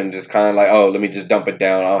time and just kind of like, oh, let me just dump it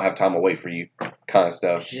down. I don't have time to wait for you kind of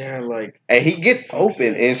stuff. Yeah, like... And he gets open,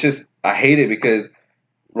 and it's just, I hate it because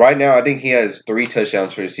right now, I think he has 3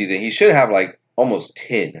 touchdowns for the season. He should have like almost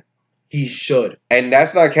 10. He should. And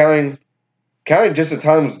that's not counting just the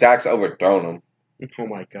times Dak's overthrown him. Oh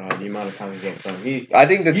my god, the amount of times he's overthrown. I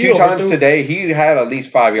think the 2 times today, he had at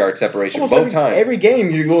least 5-yard separation both times. Every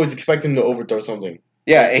game, you always expect him to overthrow something.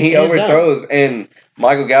 Yeah, and he overthrows, and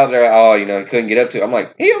Michael Gallup, he couldn't get up to it. I'm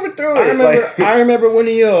like, he overthrew it. I remember when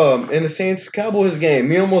he, in the Saints-Cowboys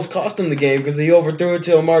game, he almost cost him the game because he overthrew it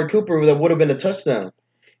to Amari Cooper that would have been a touchdown.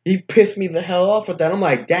 He pissed me the hell off with that. I'm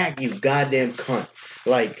like, Dak, you goddamn cunt.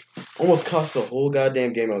 Like, almost cost the whole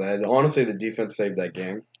goddamn game of that. Honestly, the defense saved that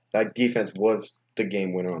game. That defense was the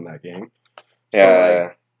game winner on that game. Yeah.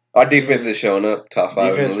 Our defense is showing up, top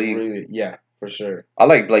 5 in the league. Really, yeah, for sure. I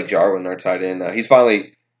like Blake Jarwin, our tight end. He's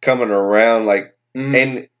finally coming around. Like,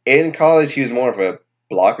 in college, he was more of a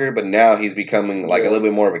blocker, but now he's becoming like a little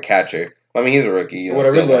bit more of a catcher. I mean, he's a rookie. What I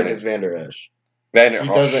really like is Van Der Esch. They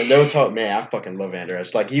were talking, man, I fucking love Van Der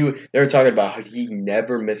Esch. Like, they were talking about how he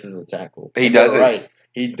never misses a tackle. He doesn't. Right.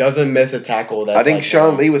 He doesn't miss a tackle. I think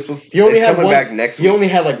Sean Lee was supposed to coming back next week. He only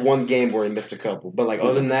had like one game where he missed a couple. But, like,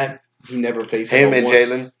 other than that, he never faced him and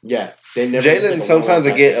Jalen. Yeah. They never Jalen, sometimes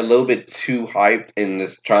they get a little bit too hyped and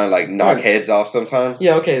just trying to, like, knock heads off sometimes.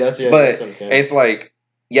 Yeah, okay, that's But it's like,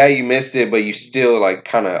 yeah, you missed it, but you still, like,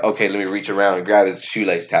 kind of, okay, let me reach around and grab his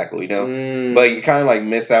shoelace tackle, you know? But you kind of, like,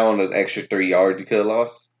 miss out on those extra 3 yards you could have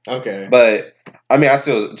lost. Okay. But, I mean,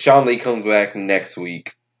 Sean Lee comes back next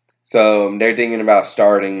week. So they're thinking about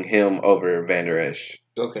starting him over Van Der Esch.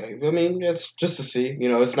 Okay, I mean, it's just to see.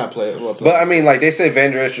 It's not playable. But I mean, like they say,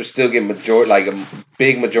 Van Der Esch will still get a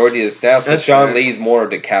big majority of the snaps. But Sean Lee's more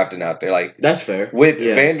of the captain out there. Like that's fair. With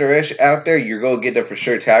Van Der Esch out there, you're gonna get the for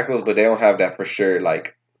sure tackles, but they don't have that for sure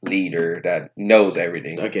like leader that knows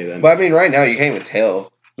everything. Okay, then. But I mean, right now you can't even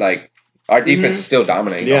tell. Like our defense is still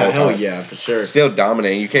dominating. Yeah, the whole time. Yeah, for sure. Still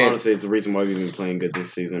dominating. You can't. Honestly, it's the reason why we've been playing good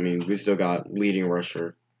this season. I mean, we still got leading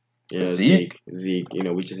rusher. Zeke. We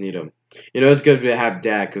just need him. It's good to have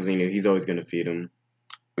Dak because he's always going to feed him.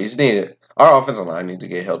 We just need it. Our offensive line needs to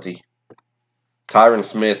get healthy. Tyron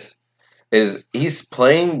Smith he's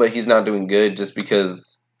playing, but he's not doing good just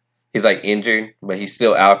because he's like injured, but he's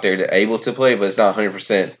still out there able to play, but it's not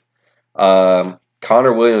 100%.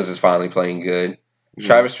 Connor Williams is finally playing good. Mm-hmm.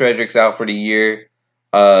 Travis Frederick's out for the year.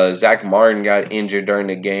 Zach Martin got injured during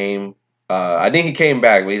the game. I think he came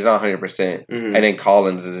back, but he's not 100%. Mm-hmm. And then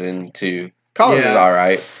Collins is in too. Collins is all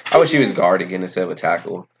right. I wish he was guard again instead of a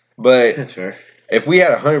tackle. But that's fair. If we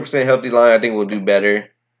had a 100% healthy line, I think we'll do better.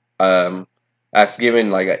 That's given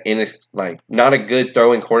not a good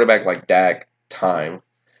throwing quarterback like Dak time.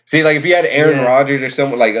 See, like if you had Aaron Rodgers or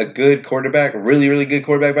someone like a good quarterback, really, really good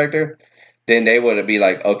quarterback back there, then they would be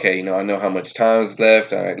like, okay, I know how much time is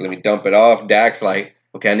left. All right, let me dump it off. Dak's like,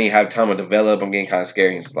 okay, I need to have time to develop. I'm getting kind of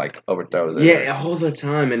scary and just like overthrows it. Yeah, all the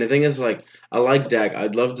time. And the thing is, like, I like Dak.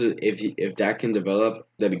 I'd love to if Dak can develop,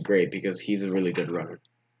 that'd be great because he's a really good runner.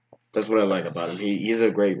 That's what I like about him. He's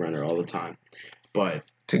a great runner all the time. But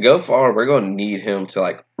to go far, we're going to need him to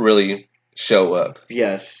like really show up.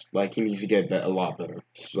 Yes, like he needs to get that a lot better.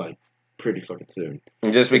 It's like pretty fucking soon.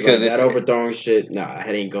 And just because like, that overthrowing shit, that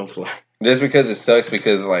ain't gonna fly. Just because it sucks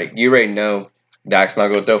because like you already know Dak's not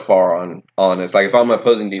going to throw far on us. Like, if I'm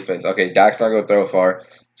opposing defense, okay, Dak's not going to throw far.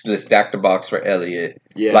 So let's stack the box for Elliott.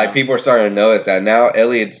 Yeah. Like, people are starting to notice that. Now,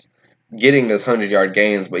 Elliott's getting those 100-yard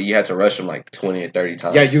gains, but you have to rush him, like, 20 or 30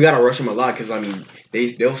 times. Yeah, you got to rush him a lot because, I mean,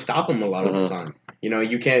 they'll stop him a lot of the time.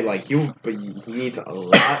 You can't, like, but he needs a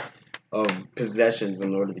lot of possessions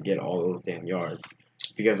in order to get all those damn yards.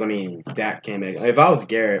 Because, I mean, Dak can't make... If I was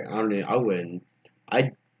Garrett, I wouldn't.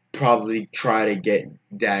 I'd probably try to get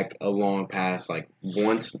Dak a long pass like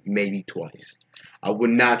once, maybe twice. I would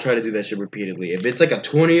not try to do that shit repeatedly. If it's like a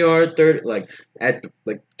 20-yard, 30, like at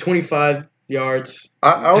like 25 yards,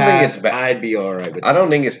 I don't think it's bad. I'd be all right with that. I don't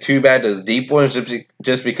think it's too bad those deep ones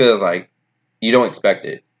just because like you don't expect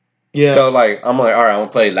it. Yeah. So like I'm like, all right, I'm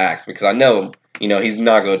gonna play lax because I know he's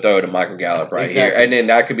not gonna throw it to Michael Gallup here, and then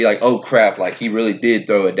that could be like, oh crap, like he really did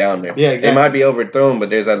throw it down there. Yeah, exactly. It might be overthrown, but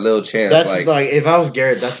there's that little chance. That's like if I was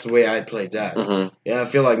Garrett, that's the way I'd play Dak. Mm-hmm. Yeah, I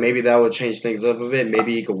feel like maybe that would change things up a bit.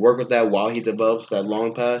 Maybe he could work with that while he develops that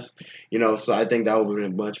long pass. So I think that would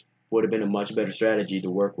have been a much better strategy to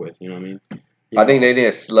work with. You know what I mean? I think they need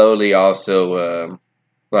to slowly also.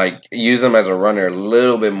 Use him as a runner a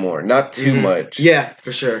little bit more. Not too much. Yeah,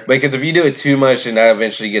 for sure. Because if you do it too much, then that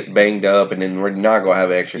eventually gets banged up, and then we're not going to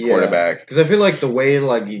have an extra quarterback. Because I feel like the way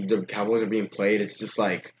the Cowboys are being played, it's just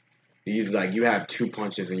like you have two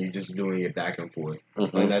punches, and you're just doing it back and forth.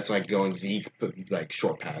 Mm-hmm. Like that's like going Zeke, like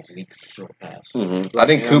short pass, Zeke, short pass. Mm-hmm. I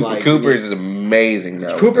think Cooper's is amazing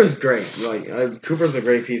now. Cooper's great. Like Cooper's a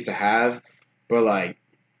great piece to have, but like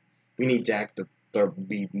we need Dak to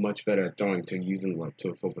be much better at throwing to use him like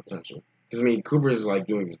to full potential. Because I mean, Cooper's like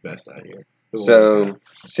doing his best out here. So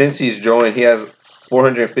since he's joined, he has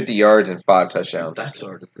 450 yards and 5 touchdowns. That's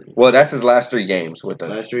hard to predict. Well, that's his last 3 games with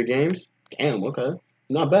us. Last 3 games? Damn, okay.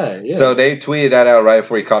 Not bad, yeah. So they tweeted that out right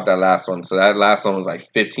before he caught that last one. So that last one was like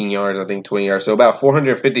 15 yards, I think 20 yards. So about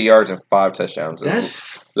 450 yards and 5 touchdowns.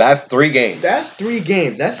 That's last 3 games. That's 3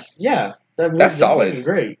 games. That's That's solid.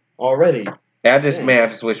 Great already. And I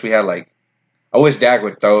just wish we had like. I wish Dak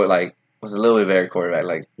would throw it like was a little bit better quarterback.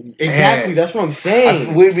 Like exactly, man, that's what I'm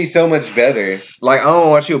saying. We'd be so much better. Like I don't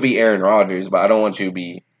want you to be Aaron Rodgers, but I don't want you to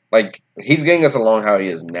be like he's getting us along how he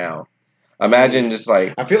is now. Imagine just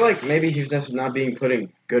like I feel like maybe he's just not being put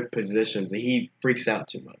in good positions. He freaks out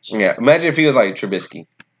too much. Yeah, imagine if he was like Trubisky.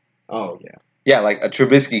 Oh yeah. Yeah, like a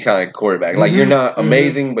Trubisky kind of quarterback. Like you're not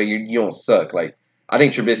amazing, but you don't suck. Like I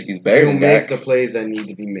think Trubisky's better than Dak. He'll make the plays that need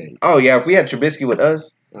to be made. Oh yeah, if we had Trubisky with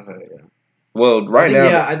us. Yeah. Well, right now.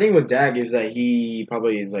 Yeah, I think with Dak is that he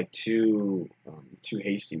probably is like too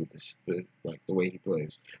hasty with this, like the way he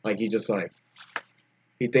plays. Like he just like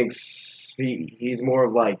he thinks he's more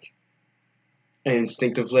of like an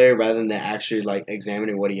instinctive player rather than actually like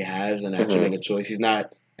examining what he has and actually make a choice. He's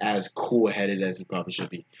not as cool-headed as he probably should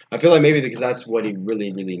be. I feel like maybe because that's what he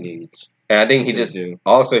really, really needs. And I think he just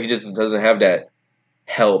doesn't have that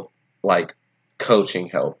help, like coaching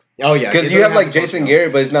help. Oh yeah, because you have like Jason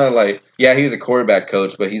Garrett, but it's not like he was a quarterback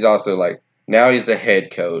coach, but he's also like now he's the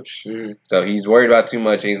head coach, so he's worried about too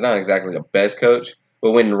much, and he's not exactly the best coach.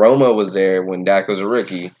 But when Romo was there, when Dak was a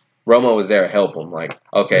rookie, Romo was there to help him. Like,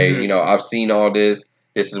 okay, I've seen all this.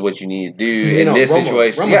 This is what you need to do in this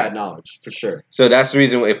situation. Romo had knowledge for sure. So that's the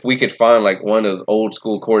reason if we could find like one of those old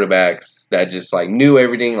school quarterbacks that just like knew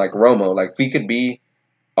everything, like Romo, like if he could be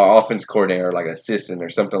our offense coordinator, like assistant or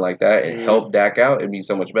something like that, and help Dak out, it'd be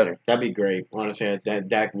so much better. That'd be great. Honestly,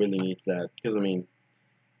 Dak really needs that because I mean,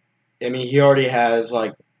 he already has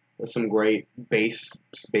like some great base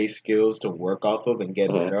skills to work off of and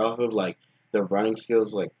get better off of, like the running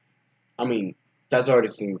skills. Like, I mean, that's already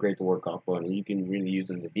seemed great to work off on, and you can really use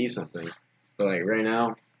them to be something. But like right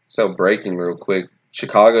now, so breaking real quick,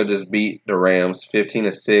 Chicago just beat the Rams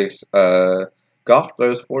 15-6. Goff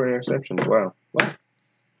throws 4 interceptions. Wow.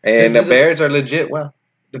 And the Bears are legit. Wow.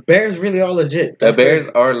 The Bears really are legit. The Bears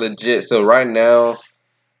are legit. So right now,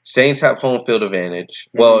 Saints have home field advantage.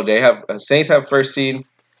 Well, they have Saints have first seed.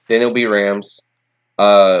 Then it'll be Rams,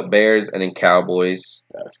 Bears, and then Cowboys.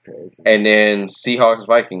 That's crazy. And then Seahawks,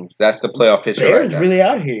 Vikings. That's the playoff picture. Bears really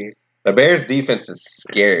out here. The Bears defense is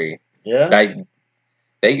scary. Yeah. Like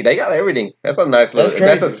they got everything. That's a nice little.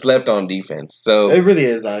 That's a slept on defense. So it really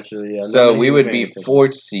is actually. Yeah. So we would be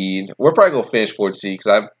 4th seed. We're probably gonna finish 4th seed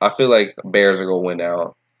because I feel like Bears are gonna win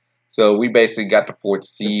out. So we basically got the 4th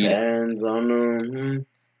seed. Depends on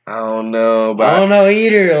I don't know, but I don't know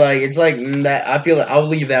either. Like it's like that. I feel like I'll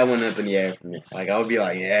leave that one up in the air for me. Like I'll be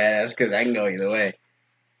like, yeah, that's because I can go either way.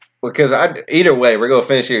 Because either way, we're gonna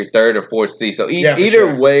finish here 3rd or 4th seed. So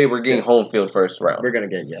either way, we're getting home field first round. We're gonna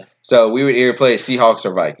get So we would either play Seahawks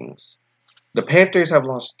or Vikings. The Panthers have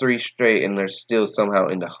lost 3 straight, and they're still somehow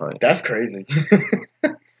in the hunt. That's crazy.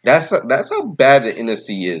 That's how bad the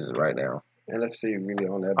NFC is right now. NFC really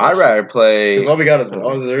on that. I'd rather play because all we got is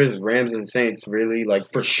there is Rams and Saints really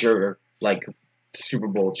like for sure like Super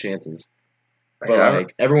Bowl chances. But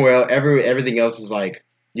like everywhere, everything else is like.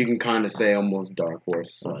 You can kind of say almost dark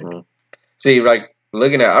horse. Like. See, like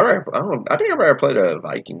looking at, I think I'd rather play the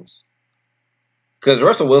Vikings because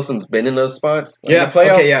Russell Wilson's been in those spots. Like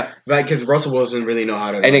okay, right. Because Russell Wilson really know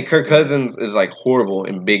how to. And then Kirk Cousins is like horrible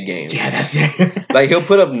in big games. Yeah, that's it. Like he'll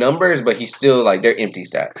put up numbers, but he's still like they're empty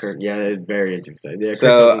stats. Very interesting. Yeah,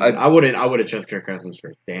 so I wouldn't trust Kirk Cousins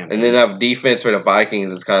for damn. And then I have defense for the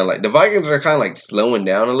Vikings. It's kind of like the Vikings are kind of like slowing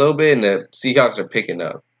down a little bit, and the Seahawks are picking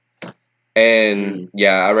up. And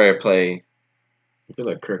yeah, I'd rather play. I feel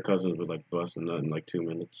like Kirk Cousins was like busting nut in like 2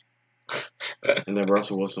 minutes, and then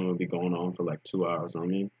Russell Wilson would be going on for like 2 hours. You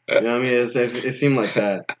know what I mean? It seemed like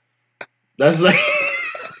that. That's like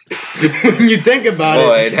when you think about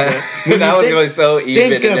it. That was going so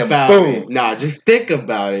even. Think about it. Nah, just think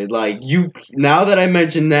about it. Like now that I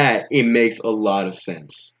mentioned that, it makes a lot of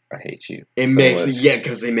sense. I hate you.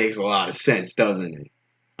 Because it makes a lot of sense, doesn't it?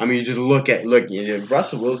 I mean, you just look.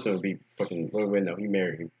 Russell Wilson would be fucking. Wait, no, he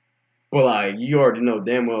married him. But like, you already know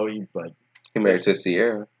damn well he married to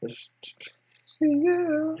Sierra.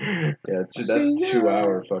 Sierra. Yeah, that's 2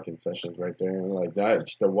 hour fucking sessions right there. And like that,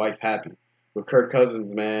 the wife happy. With Kirk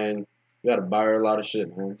Cousins, man, you gotta buy her a lot of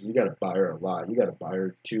shit, man. You gotta buy her a lot. You gotta buy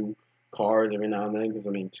her 2 cars every now and then because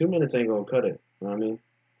 2 minutes ain't gonna cut it. You know what I mean?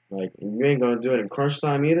 Like you ain't gonna do it in crunch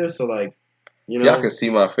time either. So like. You know? Y'all can see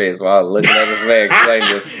my face while looking at this man explain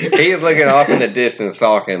this. He is looking off in the distance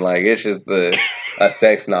talking like it's just a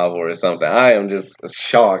sex novel or something. I am just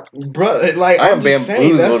shocked. Bro, like, I am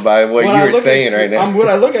bamboozled by what you were saying right now. When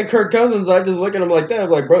I look at Kirk Cousins, I just look at him like that. I'm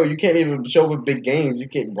like, bro, you can't even show up at big games. You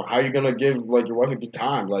can't. How are you gonna give like your wife a good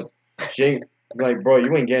time? Like, she ain't, like, bro,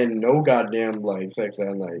 you ain't getting no goddamn like sex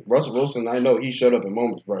that night. Russell Wilson, I know he showed up in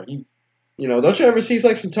moments, bro. Don't you ever see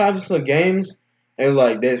like sometimes in some games and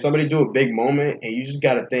like somebody do a big moment and you just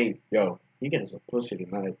gotta think, yo, he getting some pussy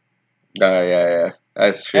tonight. Oh yeah.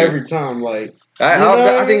 That's true. Every time, like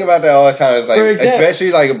I think about that all the time. It's like,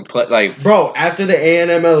 especially like, bro. After the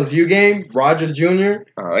A&M LSU game, Rogers Jr.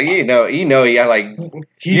 Oh, yeah, like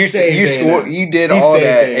you scored, you did all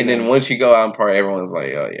that, and then once you go out and party, everyone's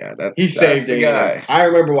like, oh yeah, that's the guy. I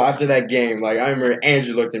remember after that game, like I remember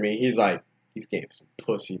Andrew looked at me. He's like, he's getting some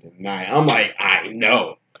pussy tonight. I'm like, I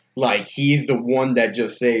know. Like, he's the one that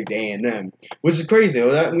just saved A&M, which is crazy.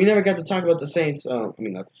 We never got to talk about the Saints. Not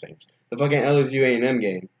the Saints. The fucking LSU A&M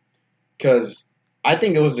game. Because I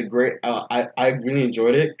think it was a great... I really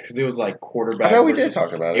enjoyed it because it was like quarterback. I know we did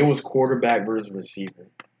talk about it. It was quarterback versus receiver.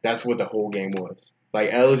 That's what the whole game was. Like,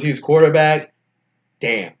 LSU's quarterback,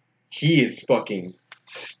 damn. He is fucking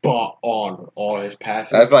spot on with all his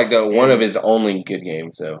passes. That's like one of his only good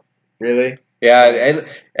games, though. Really? Yeah,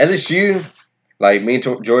 LSU... Like me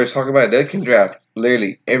and George talk about, they can draft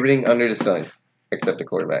literally everything under the sun except the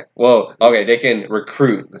quarterback. Well, okay, they can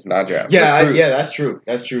recruit. It's not draft. Yeah, that's true.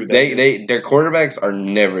 That's true. Their quarterbacks are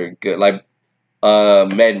never good. Like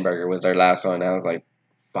Mettenberger was their last one. That was like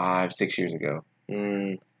 5-6 years ago.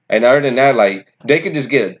 And other than that, like they could just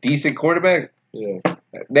get a decent quarterback. Yeah,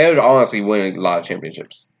 they would honestly win a lot of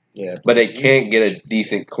championships. Yeah, but they can't get a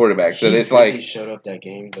decent quarterback. So it's really like showed up that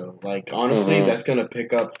game though. Like honestly, that's gonna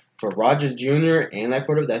pick up for Rogers Jr. and that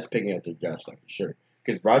quarterback. That's picking up the draft stock for sure.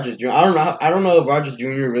 Because Rogers Jr. I don't know if Rogers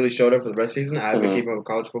Jr. really showed up for the rest of the season. I haven't been keeping up with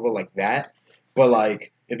college football like that. But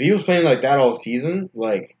like, if he was playing like that all season,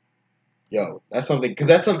 like, yo, that's something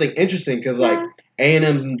interesting. Because like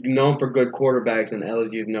A&M's known for good quarterbacks and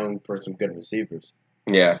LSU is known for some good receivers.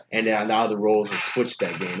 Yeah. And now the roles have switched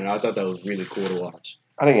that game, and I thought that was really cool to watch.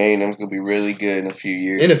 I think A&M's going to be really good in a few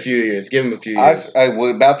years. In a few years. Give him a few years.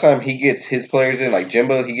 About time he gets his players in, like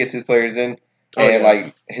Jimbo, he gets his players in, and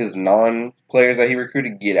like his non-players that he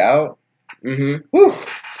recruited get out. Mm-hmm. Whew.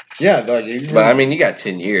 Yeah. But, I mean, you got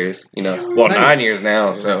 10 years, you know. Well, 9 years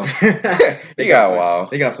now, so they got a while.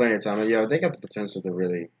 They got plenty of time. Yeah, they got the potential to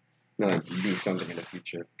really be something in the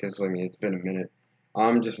future. Because, I mean, it's been a minute.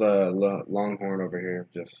 I'm just a Longhorn over here,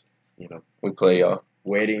 just, We play y'all.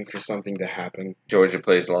 Waiting for something to happen. Georgia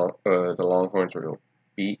plays the Longhorns. We're going to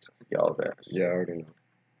beat y'all's ass. Yeah, I already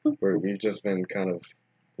know. We've just been kind of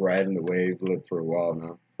riding the wave for a while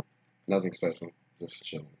now. Nothing special. Just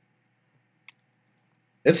chilling.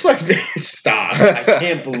 It sucks. Stop. I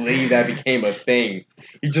can't believe that became a thing.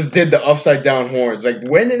 You just did the upside down horns. Like,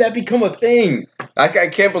 when did that become a thing? I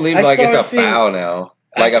can't believe it's a foul now.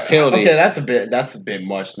 Like a penalty. Okay, that's a bit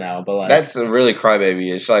much now, but like that's a really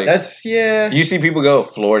crybaby-ish. Like you see people go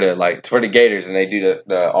to Florida like for the Gators and they do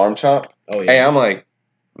the arm chomp. Oh yeah. Hey, I'm like,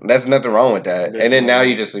 there's nothing wrong with that. And then now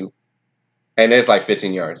you just and it's like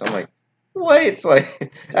 15 yards. I'm like, what? It's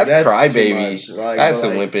like that's crybaby. That's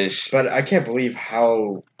some wimpish. But I can't believe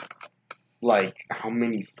how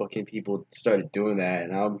many fucking people started doing that,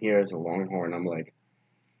 and I'm here as a Longhorn. I'm like,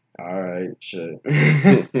 alright,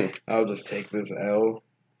 shit. I'll just take this L.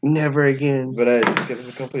 Never again. But just give us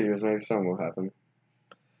a couple of years, maybe something will happen.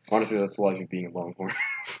 Honestly, that's the life of being a Longhorn.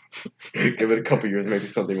 Give it a couple of years, maybe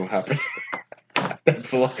something will happen.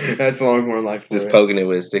 That's Longhorn life. Just poking it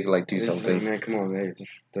with a stick, like, do something. Like, man, come on, man.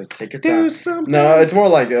 Just take your time. Do something. No, it's more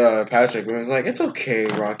like Patrick when he's like, it's okay,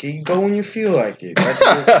 Rocky. Go when you feel like it.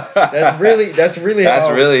 That's really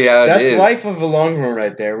how it is. Life of a Longhorn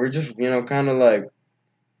right there. We're just, kind of like,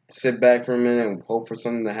 sit back for a minute and hope for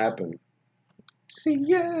something to happen. See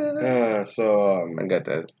ya. I got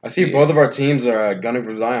that. I see both of our teams are gunning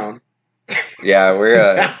for Zion. Yeah, we're.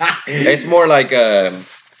 It's more like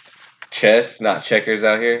chess, not checkers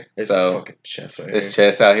out here. It's fucking chess right here. It's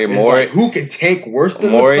chess out here. More like, who can tank worse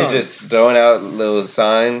than Maury's the Suns? Just throwing out little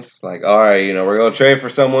signs like, all right, we're gonna trade for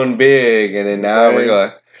someone big, and then now we're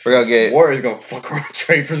gonna get Warriors gonna fuck around and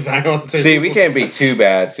trade for Zion too. See, we can't be too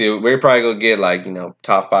bad. See, we're probably gonna get like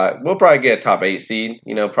top 5. We'll probably get a top 8 seed.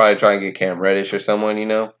 Probably try and get Cam Reddish or someone.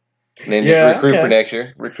 And then just recruit for next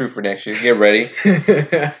year. Recruit for next year. Get ready.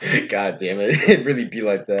 God damn it! It really be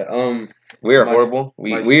like that. We are horrible.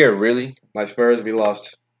 We are really. My Spurs, we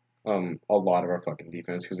lost a lot of our fucking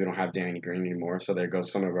defense because we don't have Danny Green anymore. So there goes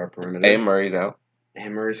some of our perimeter. And Murray's out.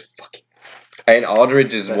 And Murray's fucking. And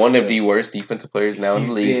Aldridge is That's one of it. the worst defensive players now in He's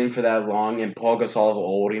the league. been for that long, and Paul Gasol's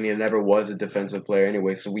old, and he never was a defensive player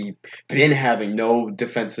anyway. So we've been having no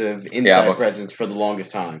defensive inside presence for the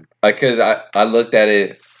longest time. Because I looked at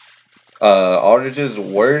it, Aldridge's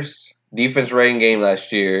worst defense rating game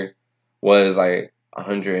last year was like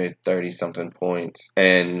 130 something points,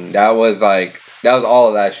 and that was all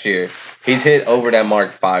of last year. He's hit over that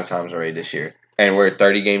mark 5 times already this year, and we're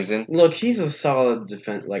 30 games in. Look, he's a solid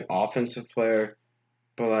offensive player,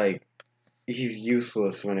 but he's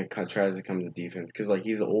useless when it tries to come to defense because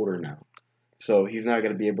he's older now, so he's not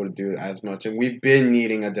gonna be able to do as much. And we've been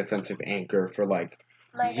needing a defensive anchor for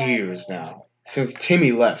years now. Since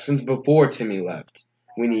Timmy left, since before Timmy left,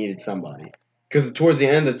 we needed somebody. Because towards the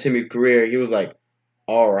end of Timmy's career, he was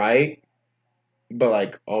all right,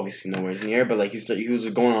 but obviously nowhere near. But he was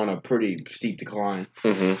going on a pretty steep decline,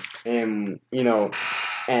 and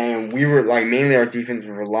and we were mainly our defense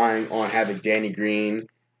was relying on having Danny Green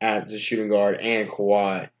at the shooting guard and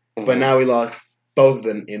Kawhi. But now we lost both of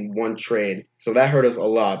them in one trade, so that hurt us a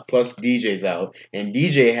lot. Plus DJ's out, and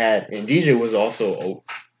DJ was also a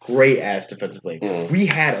great ass defensive player. We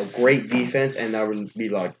had a great defense, and now we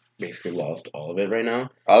basically lost all of it right now.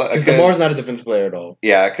 Because DeMar's not a defensive player at all.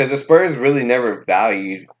 Yeah, because the Spurs really never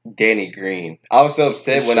valued Danny Green. I was so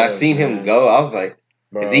upset when I seen him go. I was like,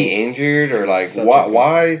 bro, is he injured or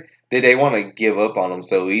why did they want to give up on him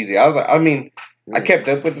so easy? I was like, I kept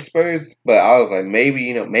up with the Spurs, but I was like, maybe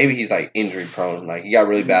he's injury prone. He got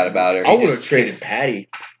really bad about it. I would have traded Patty.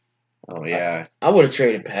 Oh yeah, I would have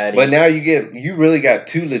traded Patty. But now you really got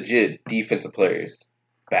 2 legit defensive players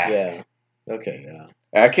back. Yeah. Okay. Yeah.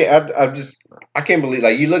 I can't believe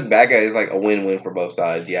you look back at it, it's a win-win for both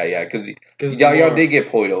sides. Yeah, because y'all did get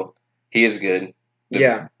Poeltl. He is good.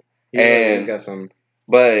 Yeah. And got some.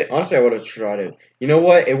 But honestly, I would have tried it. You know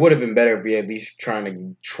what? It would have been better if we at least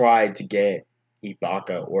tried to get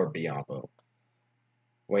Ibaka or Biyombo.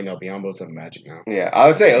 Wait, no, Biyombo's on Magic now. Yeah, I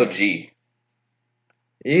would say OG.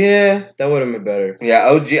 Yeah, that would have been better. Yeah,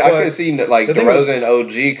 OG. But I could see DeRozan and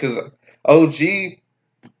OG because OG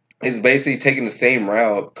is basically taking the same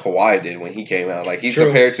route Kawhi did when he came out. He's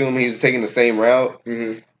compared to him, he was taking the same route.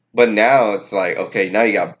 Mm-hmm. But now it's okay, now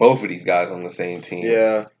you got both of these guys on the same team.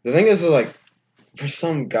 Yeah. The thing is, for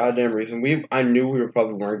some goddamn reason, I knew we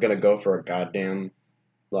probably weren't going to go for a goddamn,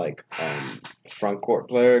 front court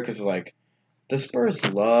player because, the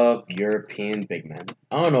Spurs love European big men.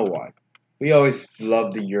 I don't know why. We always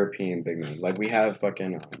love the European big men. We have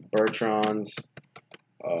fucking Bertrand's,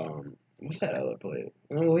 what's that other player?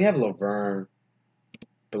 We have Laverne,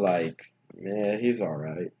 but yeah, he's all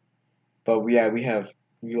right. But we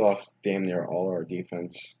lost damn near all our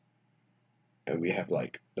defense, and we have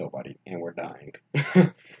nobody, and we're dying.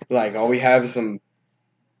 All we have is some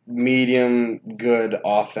medium good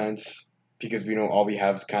offense because we know all we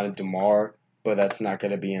have is kind of DeMar, but that's not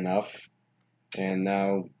gonna be enough. And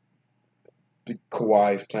now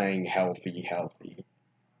Kawhi's playing healthy,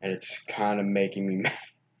 and it's kind of making me mad.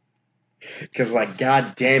 Because,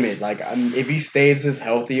 god damn it, if he stays this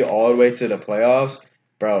healthy all the way to the playoffs,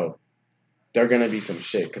 bro, they're going to be some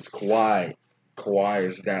shit. Because Kawhi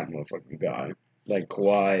is that motherfucking guy.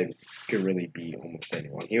 Kawhi could really beat almost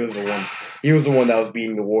anyone. He was the one that was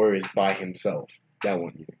beating the Warriors by himself that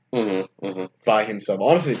one year. Mm-hmm. By himself.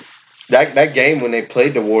 Honestly. That game when they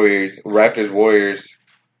played the Raptors-Warriors,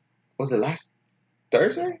 was it last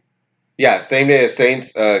Thursday? Yeah, same day as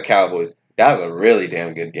Saints-Cowboys. That was a really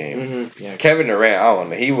damn good game. Mm-hmm. Yeah, Kevin Durant, I don't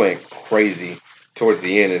know, he went crazy towards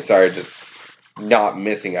the end and started just not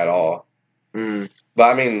missing at all. Mm.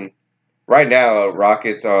 But right now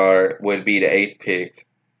Rockets would be the 8th pick,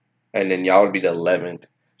 and then y'all would be the 11th.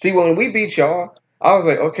 See, when we beat y'all, I was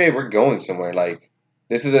like, okay, we're going somewhere.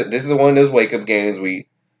 This is one of those wake up games. We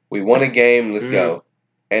won a game, let's go.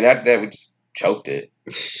 And after that, we just choked it.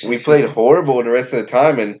 We played horrible the rest of the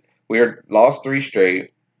time, and we lost 3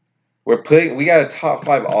 straight. We got a top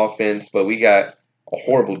 5 offense, but we got a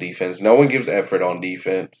horrible defense. No one gives effort on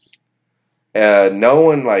defense. No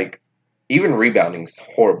one even rebounding's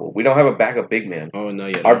horrible. We don't have a backup big man. Oh no,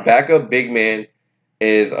 yeah. Our backup big man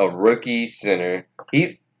is a rookie center.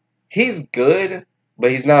 He's good,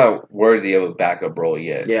 but he's not worthy of a backup role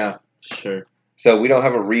yet. Yeah, sure. So we don't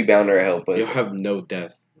have a rebounder to help us. You have no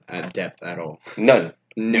depth at all. None.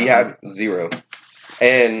 No. We have 0.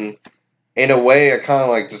 And in a way, I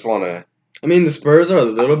kind of just want to... the Spurs are a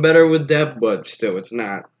little better with depth, but still, it's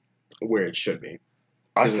not where it should be.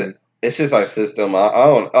 It's just our system. I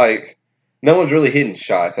don't... no one's really hitting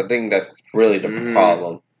shots. I think that's really the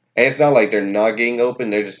problem. And it's not they're not getting open.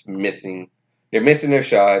 They're just missing. They're missing their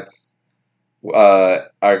shots.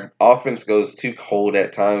 our offense goes too cold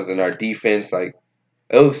at times, and our defense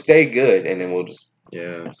it'll stay good, and then we'll just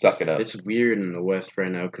suck it up. It's weird in the West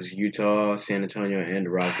right now because Utah, San Antonio, and the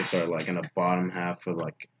Rockets are in the bottom half of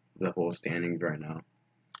the whole standings right now.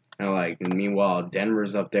 And meanwhile,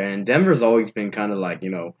 Denver's up there, and Denver's always been kind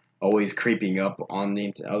of always creeping up on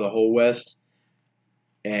the whole West.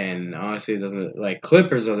 And honestly, it doesn't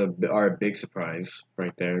Clippers are a big surprise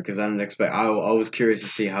right there because I didn't expect. I was curious to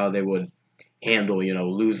see how they would handle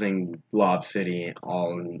losing Lob City as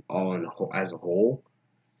a whole.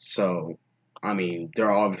 So,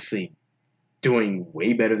 they're obviously doing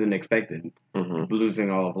way better than expected,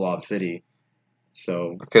 losing all of Lob City.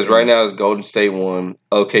 So because right now it's Golden State 1,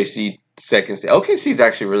 OKC second. OKC's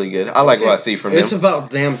actually really good. I like what I see from them. It's about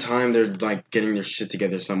damn time they're getting their shit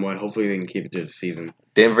together somewhat. Hopefully they can keep it through the season.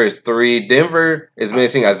 Denver's 3. Denver is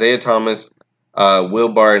missing Isaiah Thomas, Will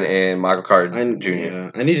Barton, and Michael Carter Jr.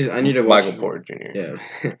 Yeah, I need to watch Michael Porter Jr.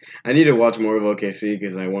 Yeah, I need to watch more of OKC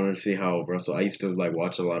because I wanted to see how Russell. I used to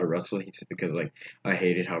watch a lot of Russell because I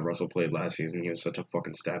hated how Russell played last season. He was such a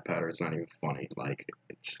fucking stat pattern. It's not even funny.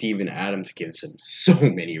 Steven Adams gives him so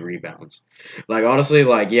many rebounds. Honestly,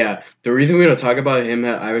 the reason we don't talk about him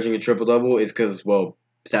averaging a triple double is because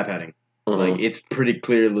stat padding. It's pretty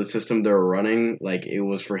clear the system they're running, it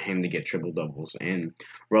was for him to get triple doubles. And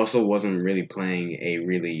Russell wasn't really playing a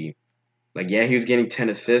really, he was getting 10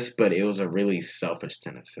 assists, but it was a really selfish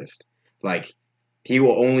 10 assists. He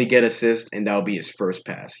will only get assists, and that'll be his first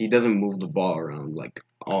pass. He doesn't move the ball around,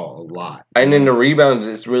 a lot. And then the rebounds,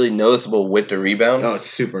 it's really noticeable with the rebounds. Oh, it's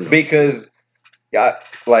super noticeable. Because,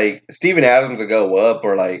 Steven Adams will go up,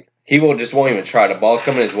 or, he won't even try. The ball's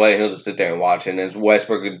coming his way, and he'll just sit there and watch it. And as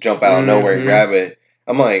Westbrook could jump out of nowhere and grab it,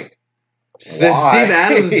 I'm like, Steve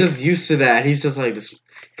Adams is just used to that. He's just this.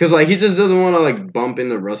 Because, he just doesn't want to, bump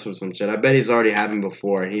into Russell or some shit. I bet he's already happened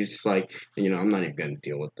before. And he's just I'm not even going to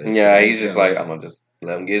deal with this. Yeah, he's just I'm going to just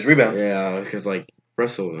let him get his rebounds. Yeah, because,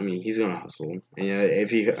 Russell, he's going to hustle.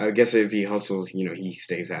 And, I guess if he hustles, he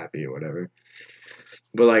stays happy or whatever.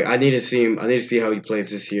 But, I need to see him. I need to see how he plays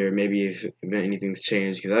this year. Maybe if anything's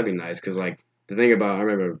changed, because that'd be nice. Because, the thing about, I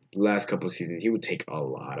remember last couple of seasons, he would take a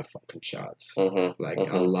lot of fucking shots. A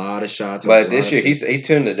lot of shots. But this year, he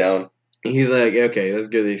tuned it down. He's okay, that's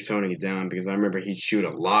good that he's toning it down, because I remember he'd shoot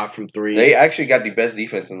a lot from 3. They actually got the best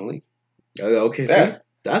defense in the league. Okay, yeah.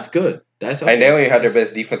 That's good. That's okay. And they only had their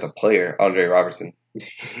best defensive player, Andre Robertson.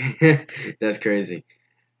 That's crazy.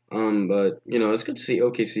 But it's good to see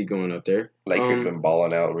OKC going up there. Lakers been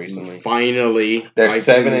balling out recently. Finally, they're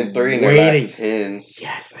 7-3 in their last 10.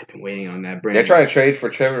 Yes, I've been waiting on that. They're trying to trade for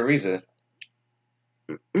Trevor Ariza.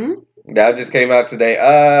 That just came out today.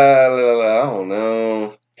 I don't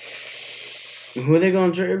know. Who are they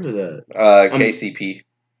going to trade for that? KCP.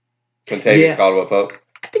 Contavious Caldwell-Pope.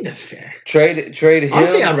 I think that's fair. Trade him.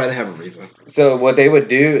 Honestly, I'd rather have Ariza. So what they would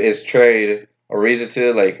do is trade Ariza to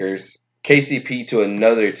the Lakers, KCP to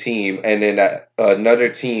another team, and then another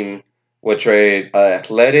team would trade an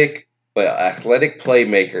athletic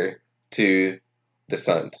playmaker to the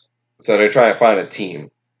Suns. So they're trying to find a team.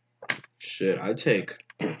 Shit,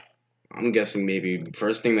 I'm guessing maybe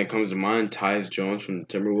first thing that comes to mind, Tyus Jones from the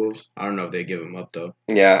Timberwolves. I don't know if they give him up though.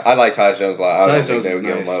 Yeah, I like Tyus Jones a lot. I don't think they would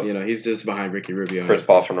nice. give him up. He's just behind Ricky Rubio. Chris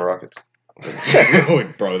Paul from the Rockets.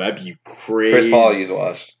 Bro, that'd be crazy. Chris Paul, he's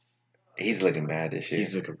washed. He's looking bad this year.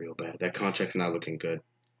 He's looking real bad. That contract's not looking good.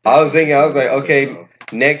 I was like, okay,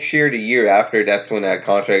 next year, the year after, that's when that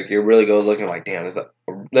contract, you really go looking damn,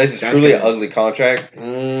 this is truly an ugly contract.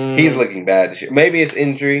 He's looking bad this year. Maybe it's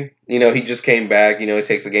injury. He just came back. It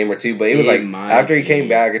takes a game or two. But it was after he came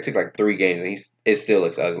back, it took 3 games, and it still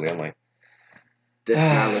looks ugly. I'm like, that's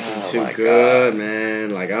not looking too good,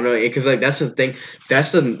 man. I don't know, because that's the thing.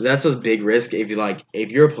 That's a big risk if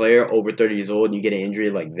you're a player over 30 years old and you get an injury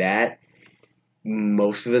like that.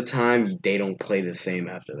 Most of the time, they don't play the same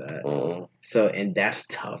after that. So, and that's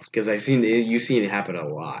tough because you've seen it happen a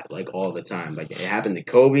lot, all the time. It happened to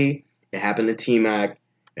Kobe, it happened to T-Mac,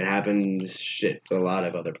 it happened to a lot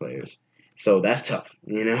of other players. So that's tough,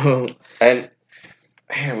 And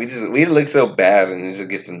man, we look so bad, and it just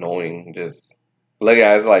gets annoying. Just look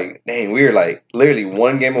at us dang, we were literally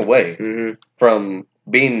 1 game away from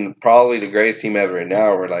being probably the greatest team ever, and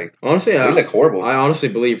now we're honestly, we look horrible. I honestly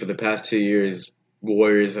believe for the past 2 years,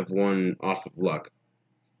 Warriors have won off of luck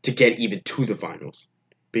to get even to the finals,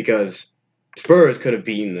 because Spurs could have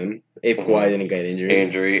beaten them if Kawhi didn't get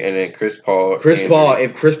injury, and then Chris Paul.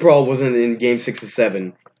 If Chris Paul wasn't in Game 6 and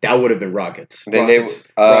 7, that would have been Rockets.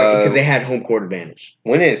 Because they had home court advantage.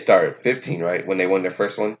 When did it start? 15, right? When they won their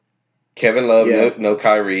first one. Kevin Love, Yeah. no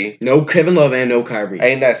Kyrie. No Kevin Love and no Kyrie.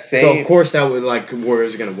 And that same. So of course that would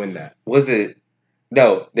Warriors are gonna win that. Was it?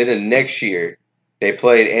 No. Then the next year, they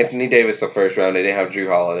played Anthony Davis the first round. They didn't have Drew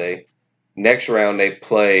Holiday. Next round they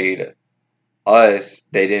played us.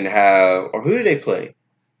 They didn't have, or who did they play?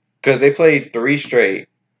 Because they played 3 straight,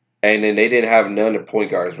 and then they didn't have none of the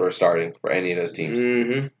point guards were starting for any of those teams.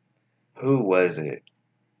 Mm-hmm. Who was it?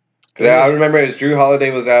 Because I remember it was Drew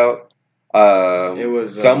Holiday was out. It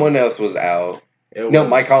was someone else was out.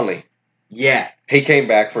 Mike Conley. Yeah, he came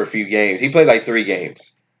back for a few games. He played like 3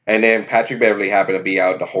 games, and then Patrick Beverley happened to be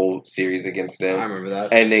out the whole series against them. I remember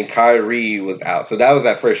that. And then Kyrie was out, so that was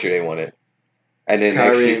that first year they won it. And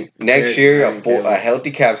then next year, a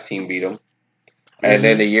healthy Cavs team beat them. And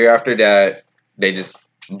then the year after that, they just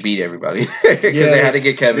beat everybody because they had to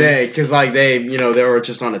get Kevin. Yeah, because they were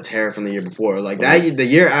just on a tear from the year before. Like the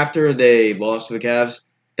year after they lost to the Cavs,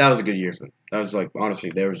 that was a good year for them. That was honestly,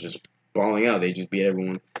 they was just balling out. They just beat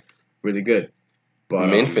everyone really good. But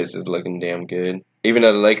Memphis is looking damn good, even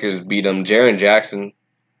though the Lakers beat them. Jaren Jackson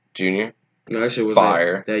Jr. No, actually, was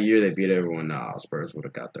fire. That year they beat everyone. Nah, Spurs would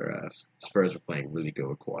have got their ass. Spurs were playing really good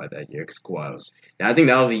with Kawhi that year because Kawhi was. I think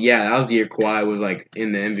that was the year Kawhi was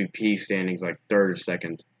in the MVP standings, 3rd or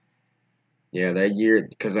 2nd. Yeah, that year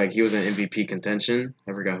because he was in MVP contention.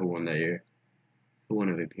 I forgot who won that year. Who won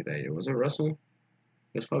MVP that year? Was it Russell?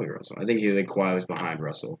 It was probably Russell. I think Kawhi was behind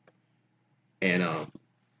Russell. And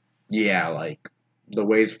the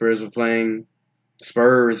way Spurs were playing,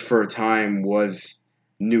 Spurs for a time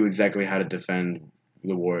knew exactly how to defend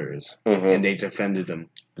the Warriors, and they defended them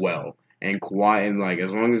well. And Kawhi, and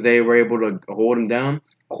as long as they were able to hold him down,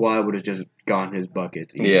 Kawhi would have just gotten his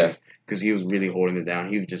buckets. Yeah, because he was really holding it down.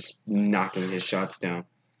 He was just knocking his shots down.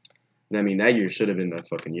 I mean, that year should have been the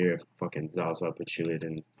fucking year if fucking Zaza Pachulia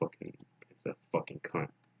didn't the fucking cunt.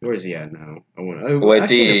 Where is he at now? With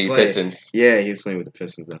the Pistons. Yeah, he was playing with the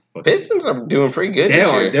Pistons. Pistons are doing pretty good.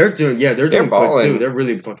 They're doing balling. Quick too. They're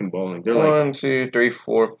really fucking balling. They're 1, 2, 3,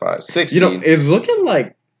 4, 5, 6. It's looking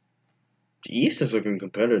like the East is looking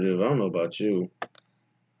competitive. I don't know about you.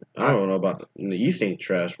 I don't know about the East ain't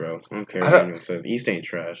trash, bro. I don't care what anyone says. The East ain't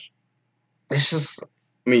trash. It's just.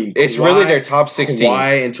 It's really their top 6 teams.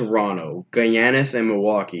 Kawhi in Toronto, Giannis in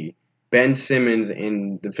Milwaukee, Ben Simmons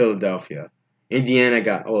in Philadelphia. Indiana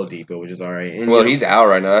got Oladipo, which is all right. And, he's out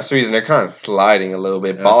right now. That's the reason they're kind of sliding a little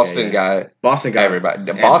bit. Okay, Boston got everybody.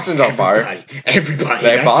 Boston's on fire.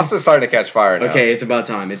 Everybody. Boston's starting to catch fire now. Okay, it's about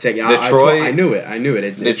time. Detroit. I knew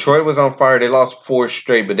it. Detroit was on fire. They lost 4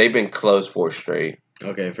 straight, but they've been close 4 straight.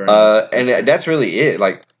 Okay, fair enough. That's really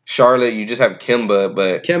it. Charlotte, you just have Kimba,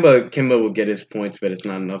 but Kimba will get his points, but it's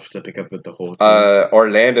not enough to pick up with the whole team.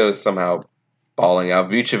 Orlando's somehow balling out.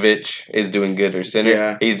 Vucevic is doing good. Their center,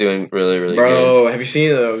 yeah. He's doing really, really good. Bro, have you seen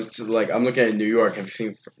those? I'm looking at New York. Have you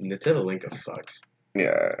seen Nativalinka sucks?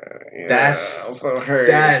 Yeah. I'm so hurt.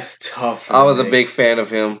 That's tough. I was a big fan of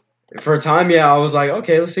him. For a time, I was like,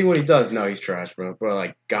 okay, let's see what he does. No, he's trash, bro.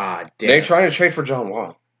 Bro, god damn. They're trying to trade for John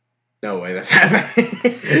Wall. No way, that's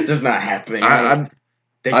happening. That's not happening. I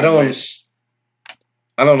don't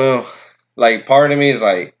know. Part of me is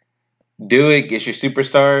do it, get your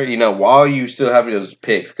superstar, while you still have those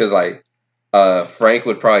picks. Because, Frank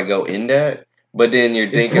would probably go in that. But then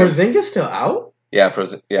you're thinking... Is Porzingis still out? Yeah,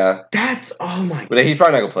 yeah. That's... Oh, my God. But he's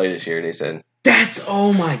probably not going to play this year, they said. That's...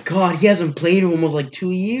 Oh, my God. He hasn't played in almost,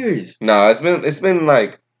 2 years. No, it's been,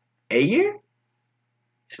 A year?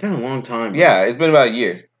 It's been a long time. Yeah, it's been about a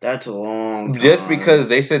year. That's a long time. Just because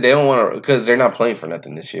they said they don't want to... Because they're not playing for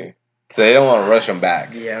nothing this year. So they don't want to rush him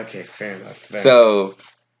back. Yeah, okay, fair enough. So...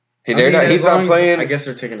 He's not playing. I guess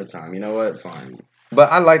they're taking the time. You know what? Fine.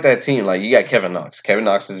 But I like that team. You got Kevin Knox. Kevin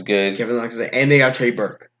Knox is good. And they got Trey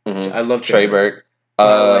Burke. Mm-hmm. I love Trey Burke.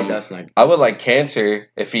 That's nice. I would like Cantor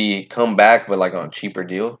if he come back, but on a cheaper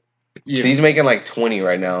deal. Yeah. So he's making 20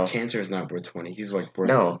 right now. Cantor is not worth 20. He's worth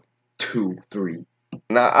 2, 3.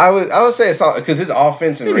 No, I would say it's all because his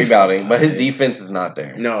offense and rebounding, but his defense is not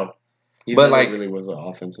there. No. But really was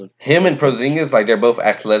offensive. Him and Porzingis, they're both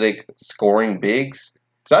athletic scoring bigs.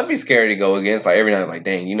 So I'd be scared to go against. Every night,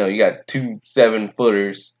 dang, you got 2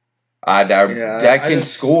 7-footers that can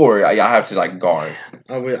score. I have to guard.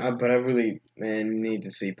 But I really need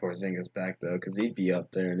to see Porzingis back though, because he'd be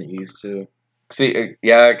up there in the East too. See,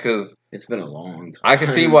 yeah, because it's been a long time. I can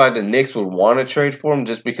see why the Knicks would want to trade for him,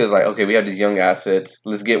 just because okay, we have these young assets.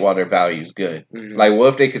 Let's get while their value's good. Mm-hmm. What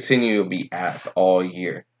if they continue to be ass all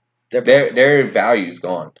year? Their value's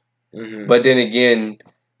gone. Mm-hmm. But then again.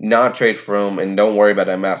 Not trade for him and don't worry about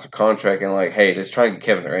that massive contract and hey, let's try and get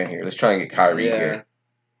Kevin Durant here. Let's try and get Kyrie here.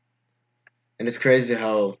 And it's crazy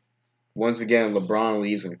how once again LeBron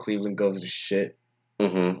leaves and Cleveland goes to shit.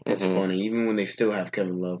 It's funny, even when they still have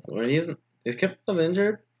Kevin Love. Or is Kevin Love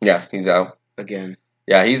injured? Yeah, he's out. Again.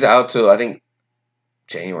 Yeah, he's out till, I think,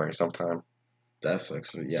 January sometime. That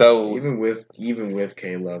sucks. Yeah. So even with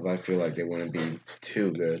K-Love, I feel like they wouldn't be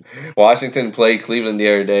too good. Washington played Cleveland the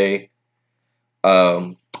other day.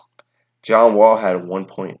 John Wall had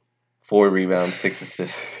 1.4 rebounds, 6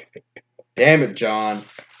 assists. Damn it, John.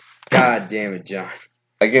 God damn it, John.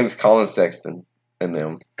 Against Colin Sexton and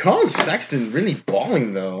them. Colin Sexton really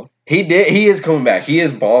balling though. He is coming back. He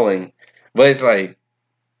is balling, but it's like,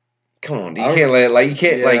 come on, you can't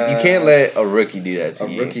let a rookie do that to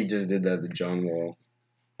you. A rookie just did that to John Wall,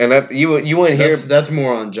 and that you wouldn't hear. That's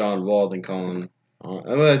more on John Wall than Colin.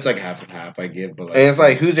 It's like half and half. I give, but and it's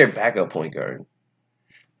like, who's their backup point guard?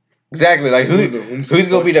 Exactly, like who's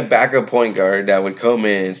gonna be the backup point guard that would come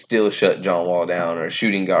in and still shut John Wall down, or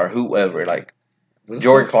shooting guard, whoever, like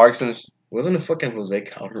Jordan Clarkson. Wasn't it fucking Jose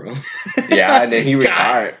Calderon? Yeah, and then he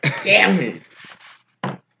retired. Damn it.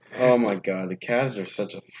 Oh my god, the Cavs are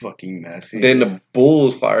such a fucking mess. Then the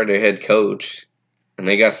Bulls fired their head coach, and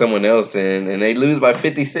they got someone else in, and they lose by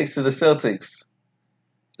 56 to the Celtics.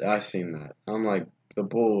 I seen that. I'm like, the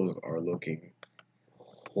Bulls are looking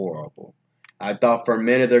horrible. I thought for a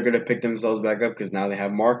minute they're gonna pick themselves back up because now they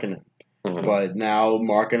have Markkanen. Mm-hmm. But now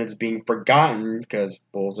Markkanen's being forgotten because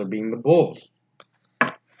Bulls are being the Bulls.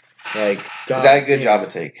 Like, is that a good job to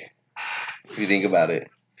take? If you think about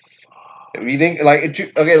it. If you think, like,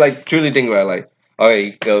 truly think about it, like,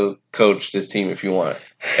 okay, go coach this team if you want.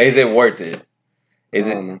 Is it worth it?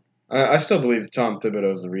 I still believe Tom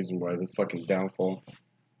Thibodeau is the reason why the fucking downfall.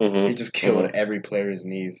 Mm-hmm. He just killed every player's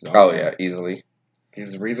knees. Oh, yeah, easily.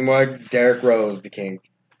 He's the reason why Derrick Rose became,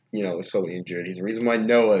 so injured. He's the reason why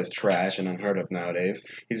Noah is trash and unheard of nowadays.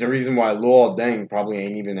 He's the reason why Luol Deng probably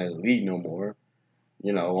ain't even in the league no more.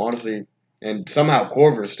 Honestly. And somehow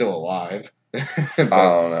Korver's still alive. I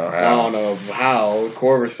don't know how. I don't know how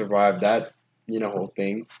Korver survived that, whole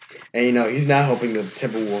thing. And, he's not helping the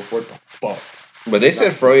Timberwolves work the fuck. But they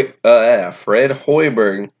said Fred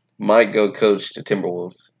Hoiberg might go coach the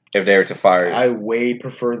Timberwolves if they were to fire him. I way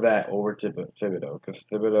prefer that over Thibodeau. Because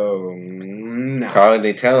Thibodeau, no.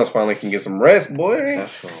 Karl-Anthony Towns finally can get some rest, boy.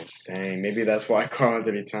 That's what I'm saying. Maybe that's why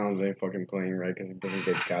Karl-Anthony Towns ain't fucking playing right. Because he doesn't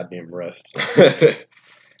get goddamn rest.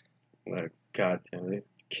 Like, goddamn it.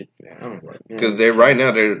 Because they're right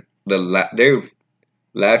now they're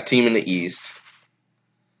last team in the East.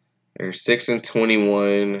 They're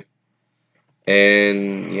 6-21,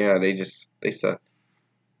 and yeah, they suck.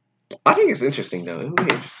 I think it's interesting though. It would be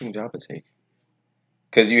an interesting job to take.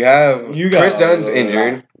 Because you got Chris Dunn's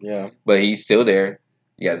injured, yeah, but he's still there.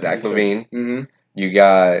 You got Zach LaVine. Mm-hmm. You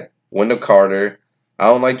got Wendell Carter. I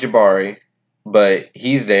don't like Jabari, but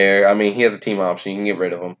he's there. I mean, he has a team option. You can get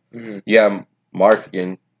rid of him. Mm-hmm. You have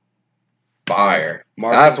Markkanen. Fire.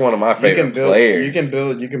 That's one of my favorite players. You can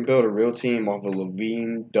build a real team off of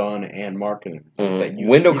LaVine, Dunn, and Markkanen. Mm-hmm.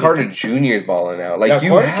 Wendell Carter Jr. is balling out. Like,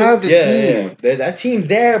 you have the team. Yeah. That team's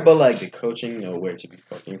there, but like the coaching nowhere to be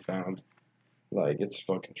fucking found. Like, it's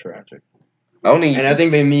fucking tragic. And I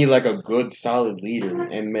think they need like a good, solid leader.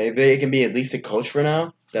 And if they can be at least a coach for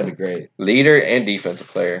now, that'd be great. Leader and defensive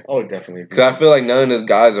player. Oh, definitely. Because I feel like none of those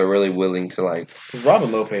guys are really willing to like. Because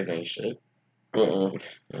Robin Lopez ain't shit.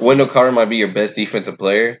 Wendell Carter might be your best defensive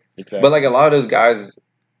player. Exactly. But like a lot of those guys,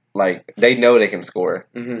 like they know they can score.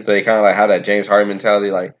 Mm-hmm. So they kind of like have that James Harden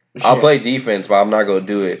mentality. Like, I'll play defense, but I'm not going to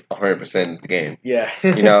do it 100% of the game. Yeah.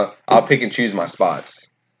 I'll pick and choose my spots.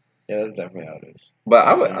 Yeah, that's definitely how it is. But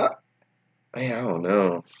I don't know. I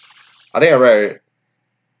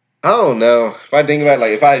don't know. If I think about it,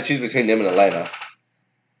 like, if I had to choose between them and Atlanta,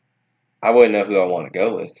 I wouldn't know who I want to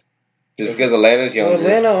go with. Just because Atlanta's younger. Well,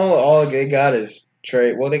 Atlanta, all they got is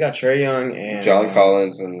Trey. Well, they got Trey Young and John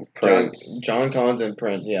Collins and Prince. John Collins and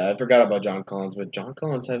Prince. Yeah, I forgot about John Collins, but John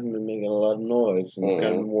Collins hasn't been making a lot of noise, and it's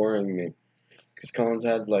kind of worrying me. Because Collins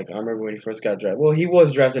had, I remember when he first got drafted. Well, he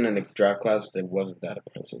was drafted in the draft class that wasn't that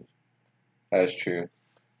impressive. That's true.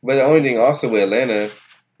 But the only thing also with Atlanta,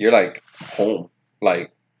 you're like home.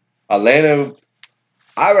 Like, Atlanta,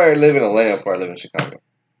 I'd rather live in Atlanta before I live in Chicago.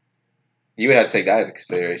 You would have to take that into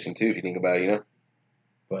consideration too if you think about it,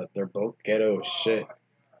 But they're both ghetto as shit.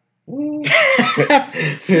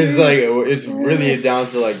 It's really down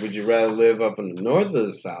to would you rather live up in the north or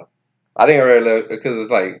the south? I think I'd rather live because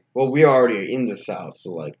it's well, we are already in the south,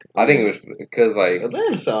 so I think it was because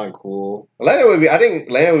Atlanta sound cool. I think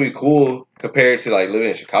Atlanta would be cool compared to living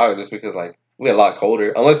in Chicago, just because we're a lot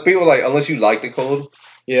colder. Unless you like the cold.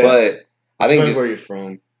 Yeah. But I think just where you're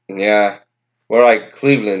from. Yeah. Or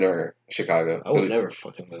Cleveland or Chicago. I would never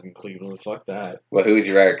fucking live in Cleveland. Fuck that. Well, who would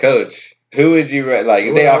you rather coach? Who would you rather,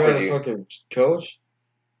 if they offered you? Fucking coach?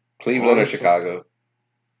 Cleveland Honestly. or Chicago?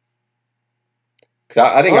 Because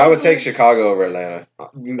I think I would take Chicago over Atlanta. I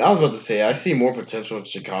was about to say, I see more potential in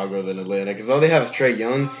Chicago than Atlanta because all they have is Trae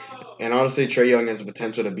Young. And honestly, Trae Young has the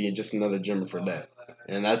potential to be just another Jimmer Fredette.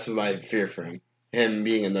 And that's my fear for him. Him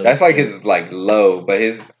being another. That's like his like low, but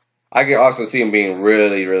I can also see him being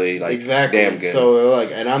really, really like damn good. So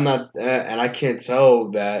like, and I'm not, and I can't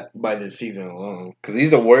tell that by this season alone because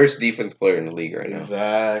he's the worst defense player in the league right now.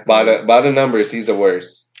 Exactly. By the numbers, he's the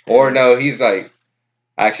worst. Or no, he's like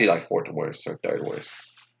actually like fourth worst or third worst.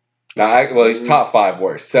 Now, he's top 5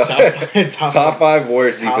 worst. So top 5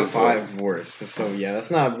 worst. Top 5 worst. So yeah,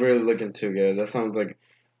 that's not really looking too good. That sounds like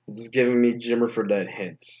it's giving me Jimmer Fredette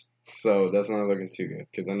hints. So that's not looking too good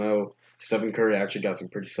because I know Stephen Curry actually got some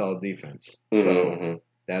pretty solid defense. So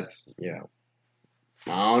that's I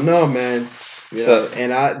don't know, man.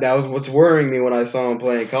 And that was what's worrying me when I saw him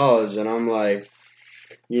play in college, and I'm like,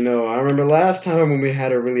 I remember last time when we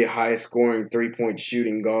had a really high scoring 3-point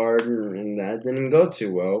shooting guard, and that didn't go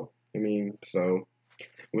too well. I mean, so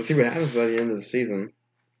we'll see what happens by the end of the season.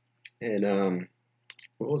 And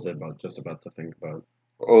what was it about? Just about to think about.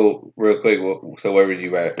 Oh, real quick. So where would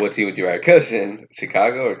you rather? What team would you rather coach in?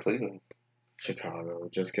 Chicago or Cleveland? Chicago,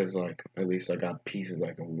 just because at least I got pieces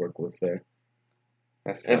I can work with there.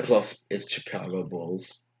 And plus, it's Chicago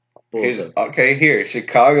Bulls. Here,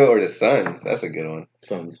 Chicago or the Suns. That's a good one.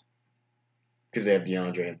 Suns, because they have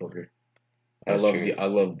DeAndre and Booker. I love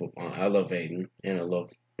Aiden and I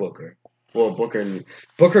love Booker. Well, Booker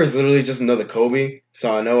is literally just another Kobe,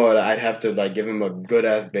 so I know I'd have to give him a good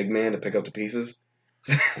ass big man to pick up the pieces.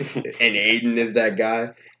 And Aiden is that guy,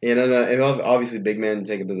 and obviously big men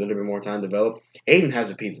take a little bit more time to develop. Aiden has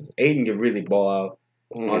the pieces. Aiden can really ball out.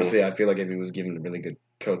 Honestly, I feel like if he was given really good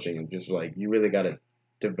coaching and just you really got to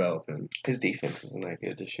develop him. His defense isn't that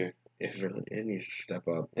good this year. It needs to step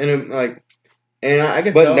up, and I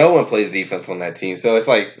can but tell. No one plays defense on that team, so it's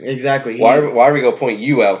exactly. Why are we gonna point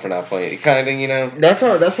you out for not playing? Kind of thing,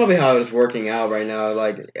 That's probably how it's working out right now.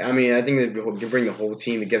 I think if you can bring the whole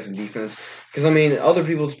team to get some defense, because other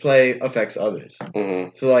people's play affects others.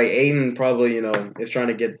 So Aiden probably is trying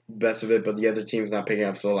to get the best of it, but the other team's not picking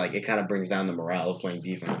up. So it kind of brings down the morale of playing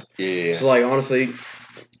defense. Yeah. So honestly,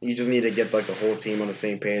 you just need to get the whole team on the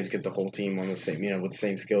same page, get the whole team on the same with the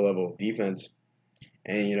same skill level of defense.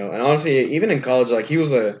 And and honestly, even in college, he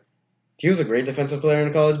was a great defensive player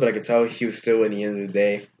in college, but I could tell he was still, at the end of the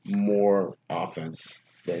day, more offense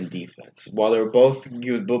than defense. While he was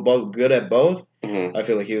both good at both. I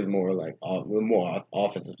feel like he was more more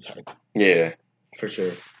offensive type. Yeah, for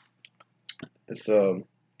sure. So,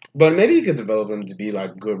 but maybe you could develop him to be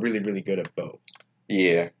good, really, really good at both.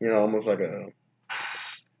 Yeah, almost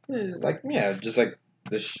just like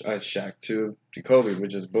this Shaq to Kobe,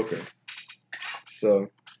 which is Booker. So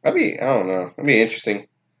I don't know. That'd be interesting.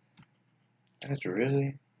 That's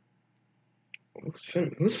really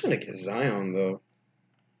who's gonna get Zion though?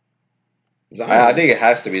 I think it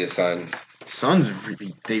has to be the Suns. Suns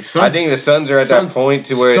really I think the Suns are at that point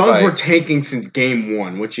to where Suns were tanking since game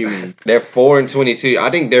 1. What you mean? They're 4-22.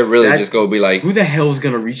 I think they're really just gonna be who the hell is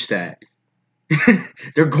gonna reach that?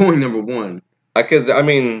 They're going number 1. Because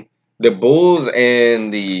the Bulls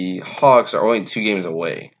and the Hawks are only 2 games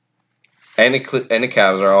away. And the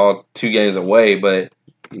Cavs are all 2 games away, but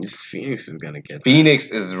Phoenix is gonna get. Phoenix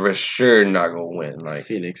is for sure not gonna win.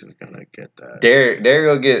 Phoenix is gonna get that. They're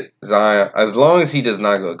gonna get Zion as long as he does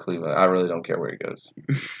not go to Cleveland. I really don't care where he goes.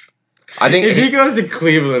 I think if he goes to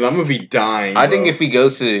Cleveland, I'm gonna be dying. I think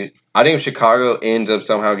if Chicago ends up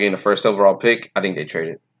somehow getting the first overall pick, I think they trade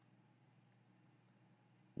it.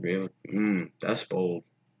 Really? That's bold.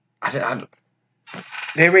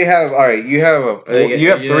 They already have. All right, you have 3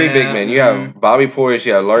 big men. You have Bobby Portis,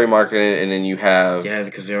 you have Larry Markkinen, and then you have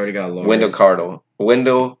because they already got Larry.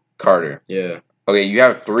 Wendell Carter. Yeah. Okay, you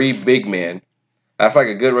have 3 big men. That's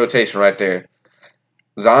a good rotation right there.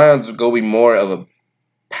 Zion's gonna be more of a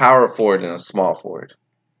power forward than a small forward.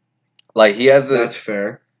 He has a. That's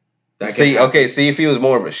fair. See if he was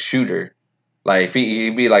more of a shooter, if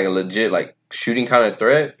he'd be a legit shooting kind of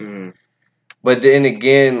threat. Mm. But then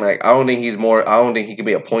again, I don't think he could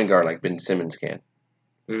be a point guard like Ben Simmons can.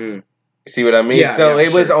 Mm-hmm. See what I mean? Yeah, so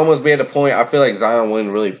it was almost be at a point. I feel like Zion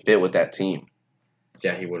wouldn't really fit with that team.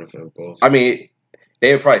 Yeah, he wouldn't fit with both. They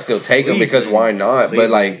would probably still take him because why not?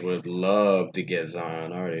 Cleveland would love to get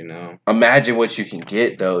Zion. I already know. Imagine what you can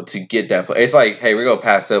get though to get that. It's hey, we're gonna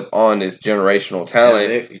pass up on this generational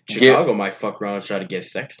talent. Chicago might fuck around and try to get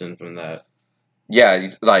Sexton from that. Yeah,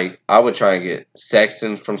 I would try and get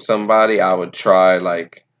Sexton from somebody. I would try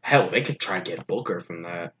hell, they could try and get Booker from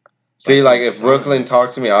that. See, if Brooklyn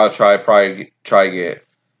talks to me, I'll probably try to get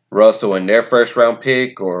Russell in their first round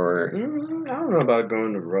pick, or I don't know about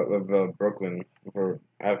going to Brooklyn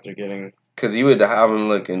after getting. because you would have them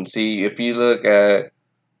look and see if you look at,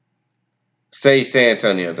 say, San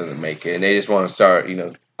Antonio doesn't make it and they just want to start.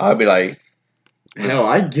 I'd be like, Hell,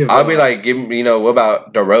 I'd give. I'd be like, give me, what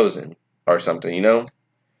about DeRozan or something,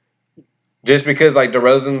 Just because like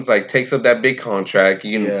DeRozan's like takes up that big contract,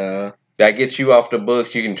 that gets you off the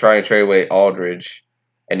books. You can try and trade away Aldridge,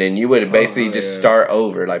 and then you would basically just start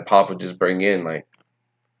over. Like Pop would just bring in like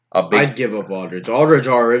a big. I'd give up Aldridge. Aldridge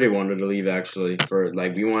already wanted to leave actually for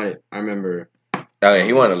like we wanted. I remember. Oh yeah,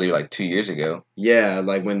 he wanted to leave like 2 years ago. Yeah,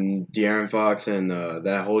 like when De'Aaron Fox and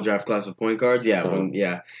that whole draft class of point guards. Yeah,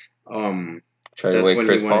 Trade away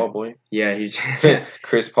Chris Paul, boy. Yeah, he's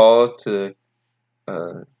Chris Paul to.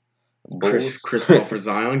 Chris Paul for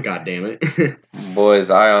Zion, god damn it. Boy,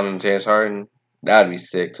 Zion and James Harden, that'd be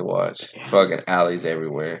sick to watch. Yeah. Fucking alleys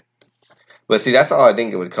everywhere. But see, that's all I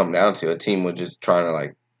think it would come down to. A team would just trying to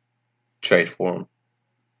like trade for him.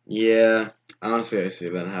 Yeah, honestly, I see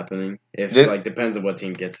that happening. If depends on what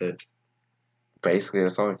team gets it. Basically,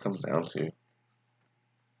 that's all it comes down to.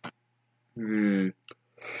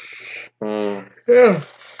 Yeah.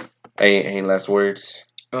 Ain't less words.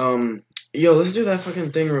 Yo, let's do that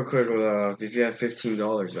fucking thing real quick with if you have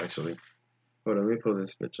 $15 actually. Hold on, let me pull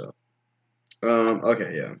this bitch up.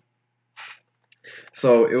 Okay, yeah.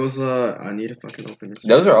 So it was I need to fucking open this.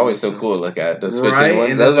 Those are always so cool to look at. Those 15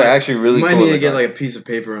 ones. Those are actually really cool. You might need to get like a piece of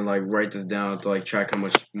paper and like write this down to like track how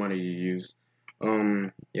much money you use.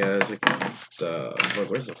 Yeah, it's like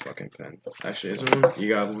where's the fucking pen? Actually, is there one? You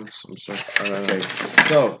got one? Okay.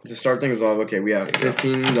 So to start things off, okay, we have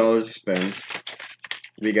 $15 to spend.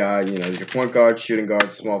 We got, your point guard, shooting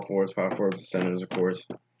guard, small forwards, power forwards, centers, of course.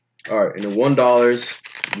 All right, and the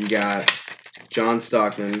 $1, you got John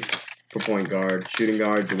Stockton for point guard, shooting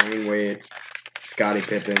guard, Dwayne Wade, Scottie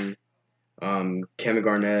Pippen, Kevin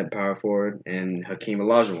Garnett, power forward, and Hakeem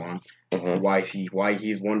Olajuwon. Why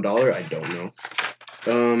he's $1, I don't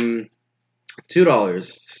know. $2,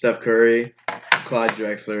 Steph Curry, Clyde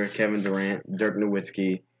Drexler, Kevin Durant, Dirk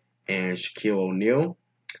Nowitzki, and Shaquille O'Neal.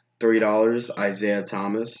 $3, Isaiah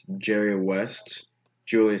Thomas, Jerry West,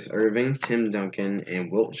 Julius Erving, Tim Duncan,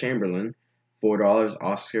 and Wilt Chamberlain. $4,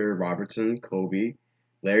 Oscar Robertson, Kobe,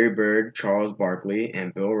 Larry Bird, Charles Barkley,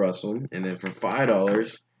 and Bill Russell. And then for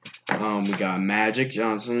 $5, we got Magic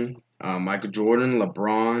Johnson, Michael Jordan,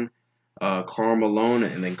 LeBron, Karl Malone,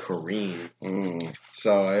 and then Kareem.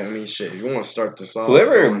 So, I mean, shit, if you want to start this off.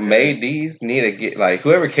 Whoever made these need to get, like,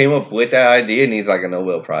 whoever came up with that idea needs, like, a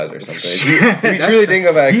Nobel Prize or something. If you truly think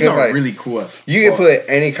about it, these are like, really cool. You can put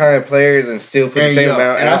any kind of players and still put the same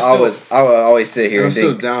amount, and I would always sit here and think.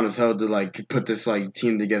 I'm still down as hell to, like, put this, like,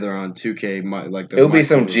 team together on 2K. It would be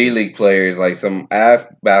some G League players, like, some ass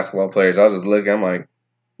basketball players. I was just looking, I'm like,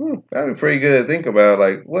 that'd be pretty good to think about.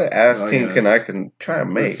 Like, what ass team can I try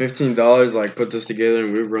and make? $15, like, put this together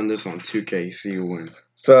and we run this on 2K, see who wins.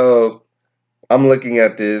 So, I'm looking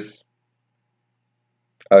at this.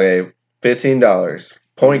 Okay, $15.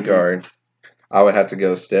 Point guard. I would have to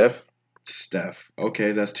go Steph.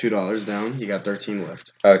 Okay, that's $2 down. You got 13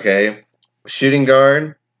 left. Okay. Shooting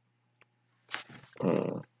guard.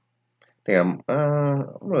 I'm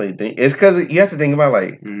really think it's because you have to think about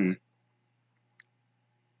like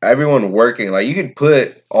everyone working. Like you could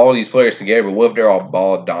put all these players together, but what if they're all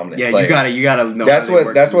ball dominant? Yeah, players? you gotta know. That's what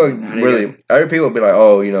really. Other people will be like,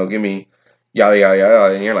 oh, give me yada yada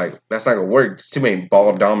yada, and you're like, that's not gonna work. It's too many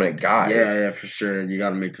ball dominant guys. Yeah, for sure. You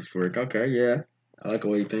gotta make this work. Okay, yeah, I like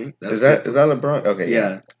what you think. Is that LeBron? Okay,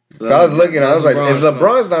 yeah. So I was looking. I was like, if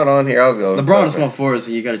LeBron's not on here, I was going. LeBron's small forward,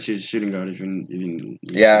 so you got to choose a shooting guard if you.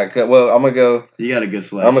 Yeah, well, I'm gonna go. You got a good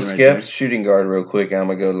selection. I'm gonna skip shooting guard real quick. And I'm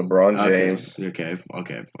gonna go LeBron James. Okay, fuck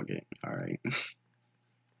it. All right.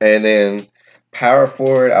 And then power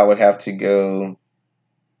forward, I would have to go.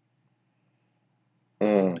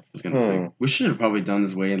 We should have probably done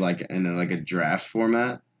this way in a draft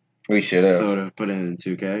format. We should have. So to put it in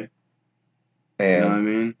 2K. And you know what I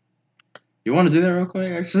mean? You want to do that real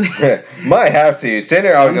quick, actually? Might have to.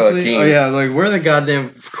 Center, I'll go Hakeem. Oh, yeah, like, we're the goddamn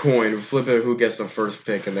coin. We flip it, who gets the first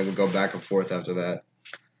pick, and then we go back and forth after that.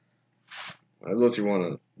 Unless you want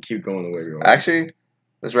to keep going the way you are.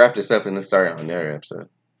 Welet's wrap this up and let's start on another episode.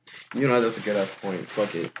 That's a good-ass point.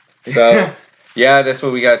 Fuck it. So, yeah, that's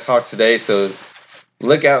what we got to talk today. So,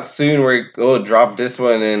 look out soon. We'll drop this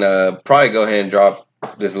one and probably go ahead and drop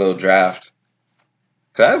this little draft.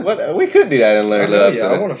 We could do that in another episode.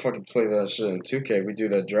 Yeah, I want to fucking play that shit in 2K. We do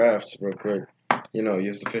that draft real quick.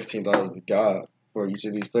 Use the $15 we got for each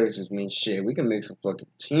of these players. Which means shit. We can make some fucking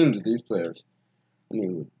teams of these players. I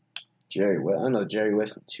mean, Jerry West. I know Jerry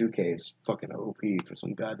West in 2K is fucking OP for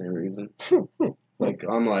some goddamn reason. Like,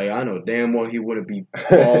 I'm like, I know damn well he wouldn't be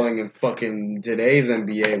balling in fucking today's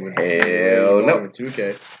NBA with Hell no. in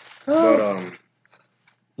 2K.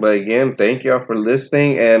 But again, thank y'all for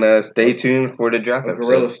listening, and stay tuned for the draft a episode.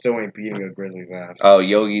 Gorilla still ain't beating a Grizzlies ass. Oh,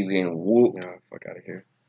 Yogi's getting whooped. Yeah, fuck out of here.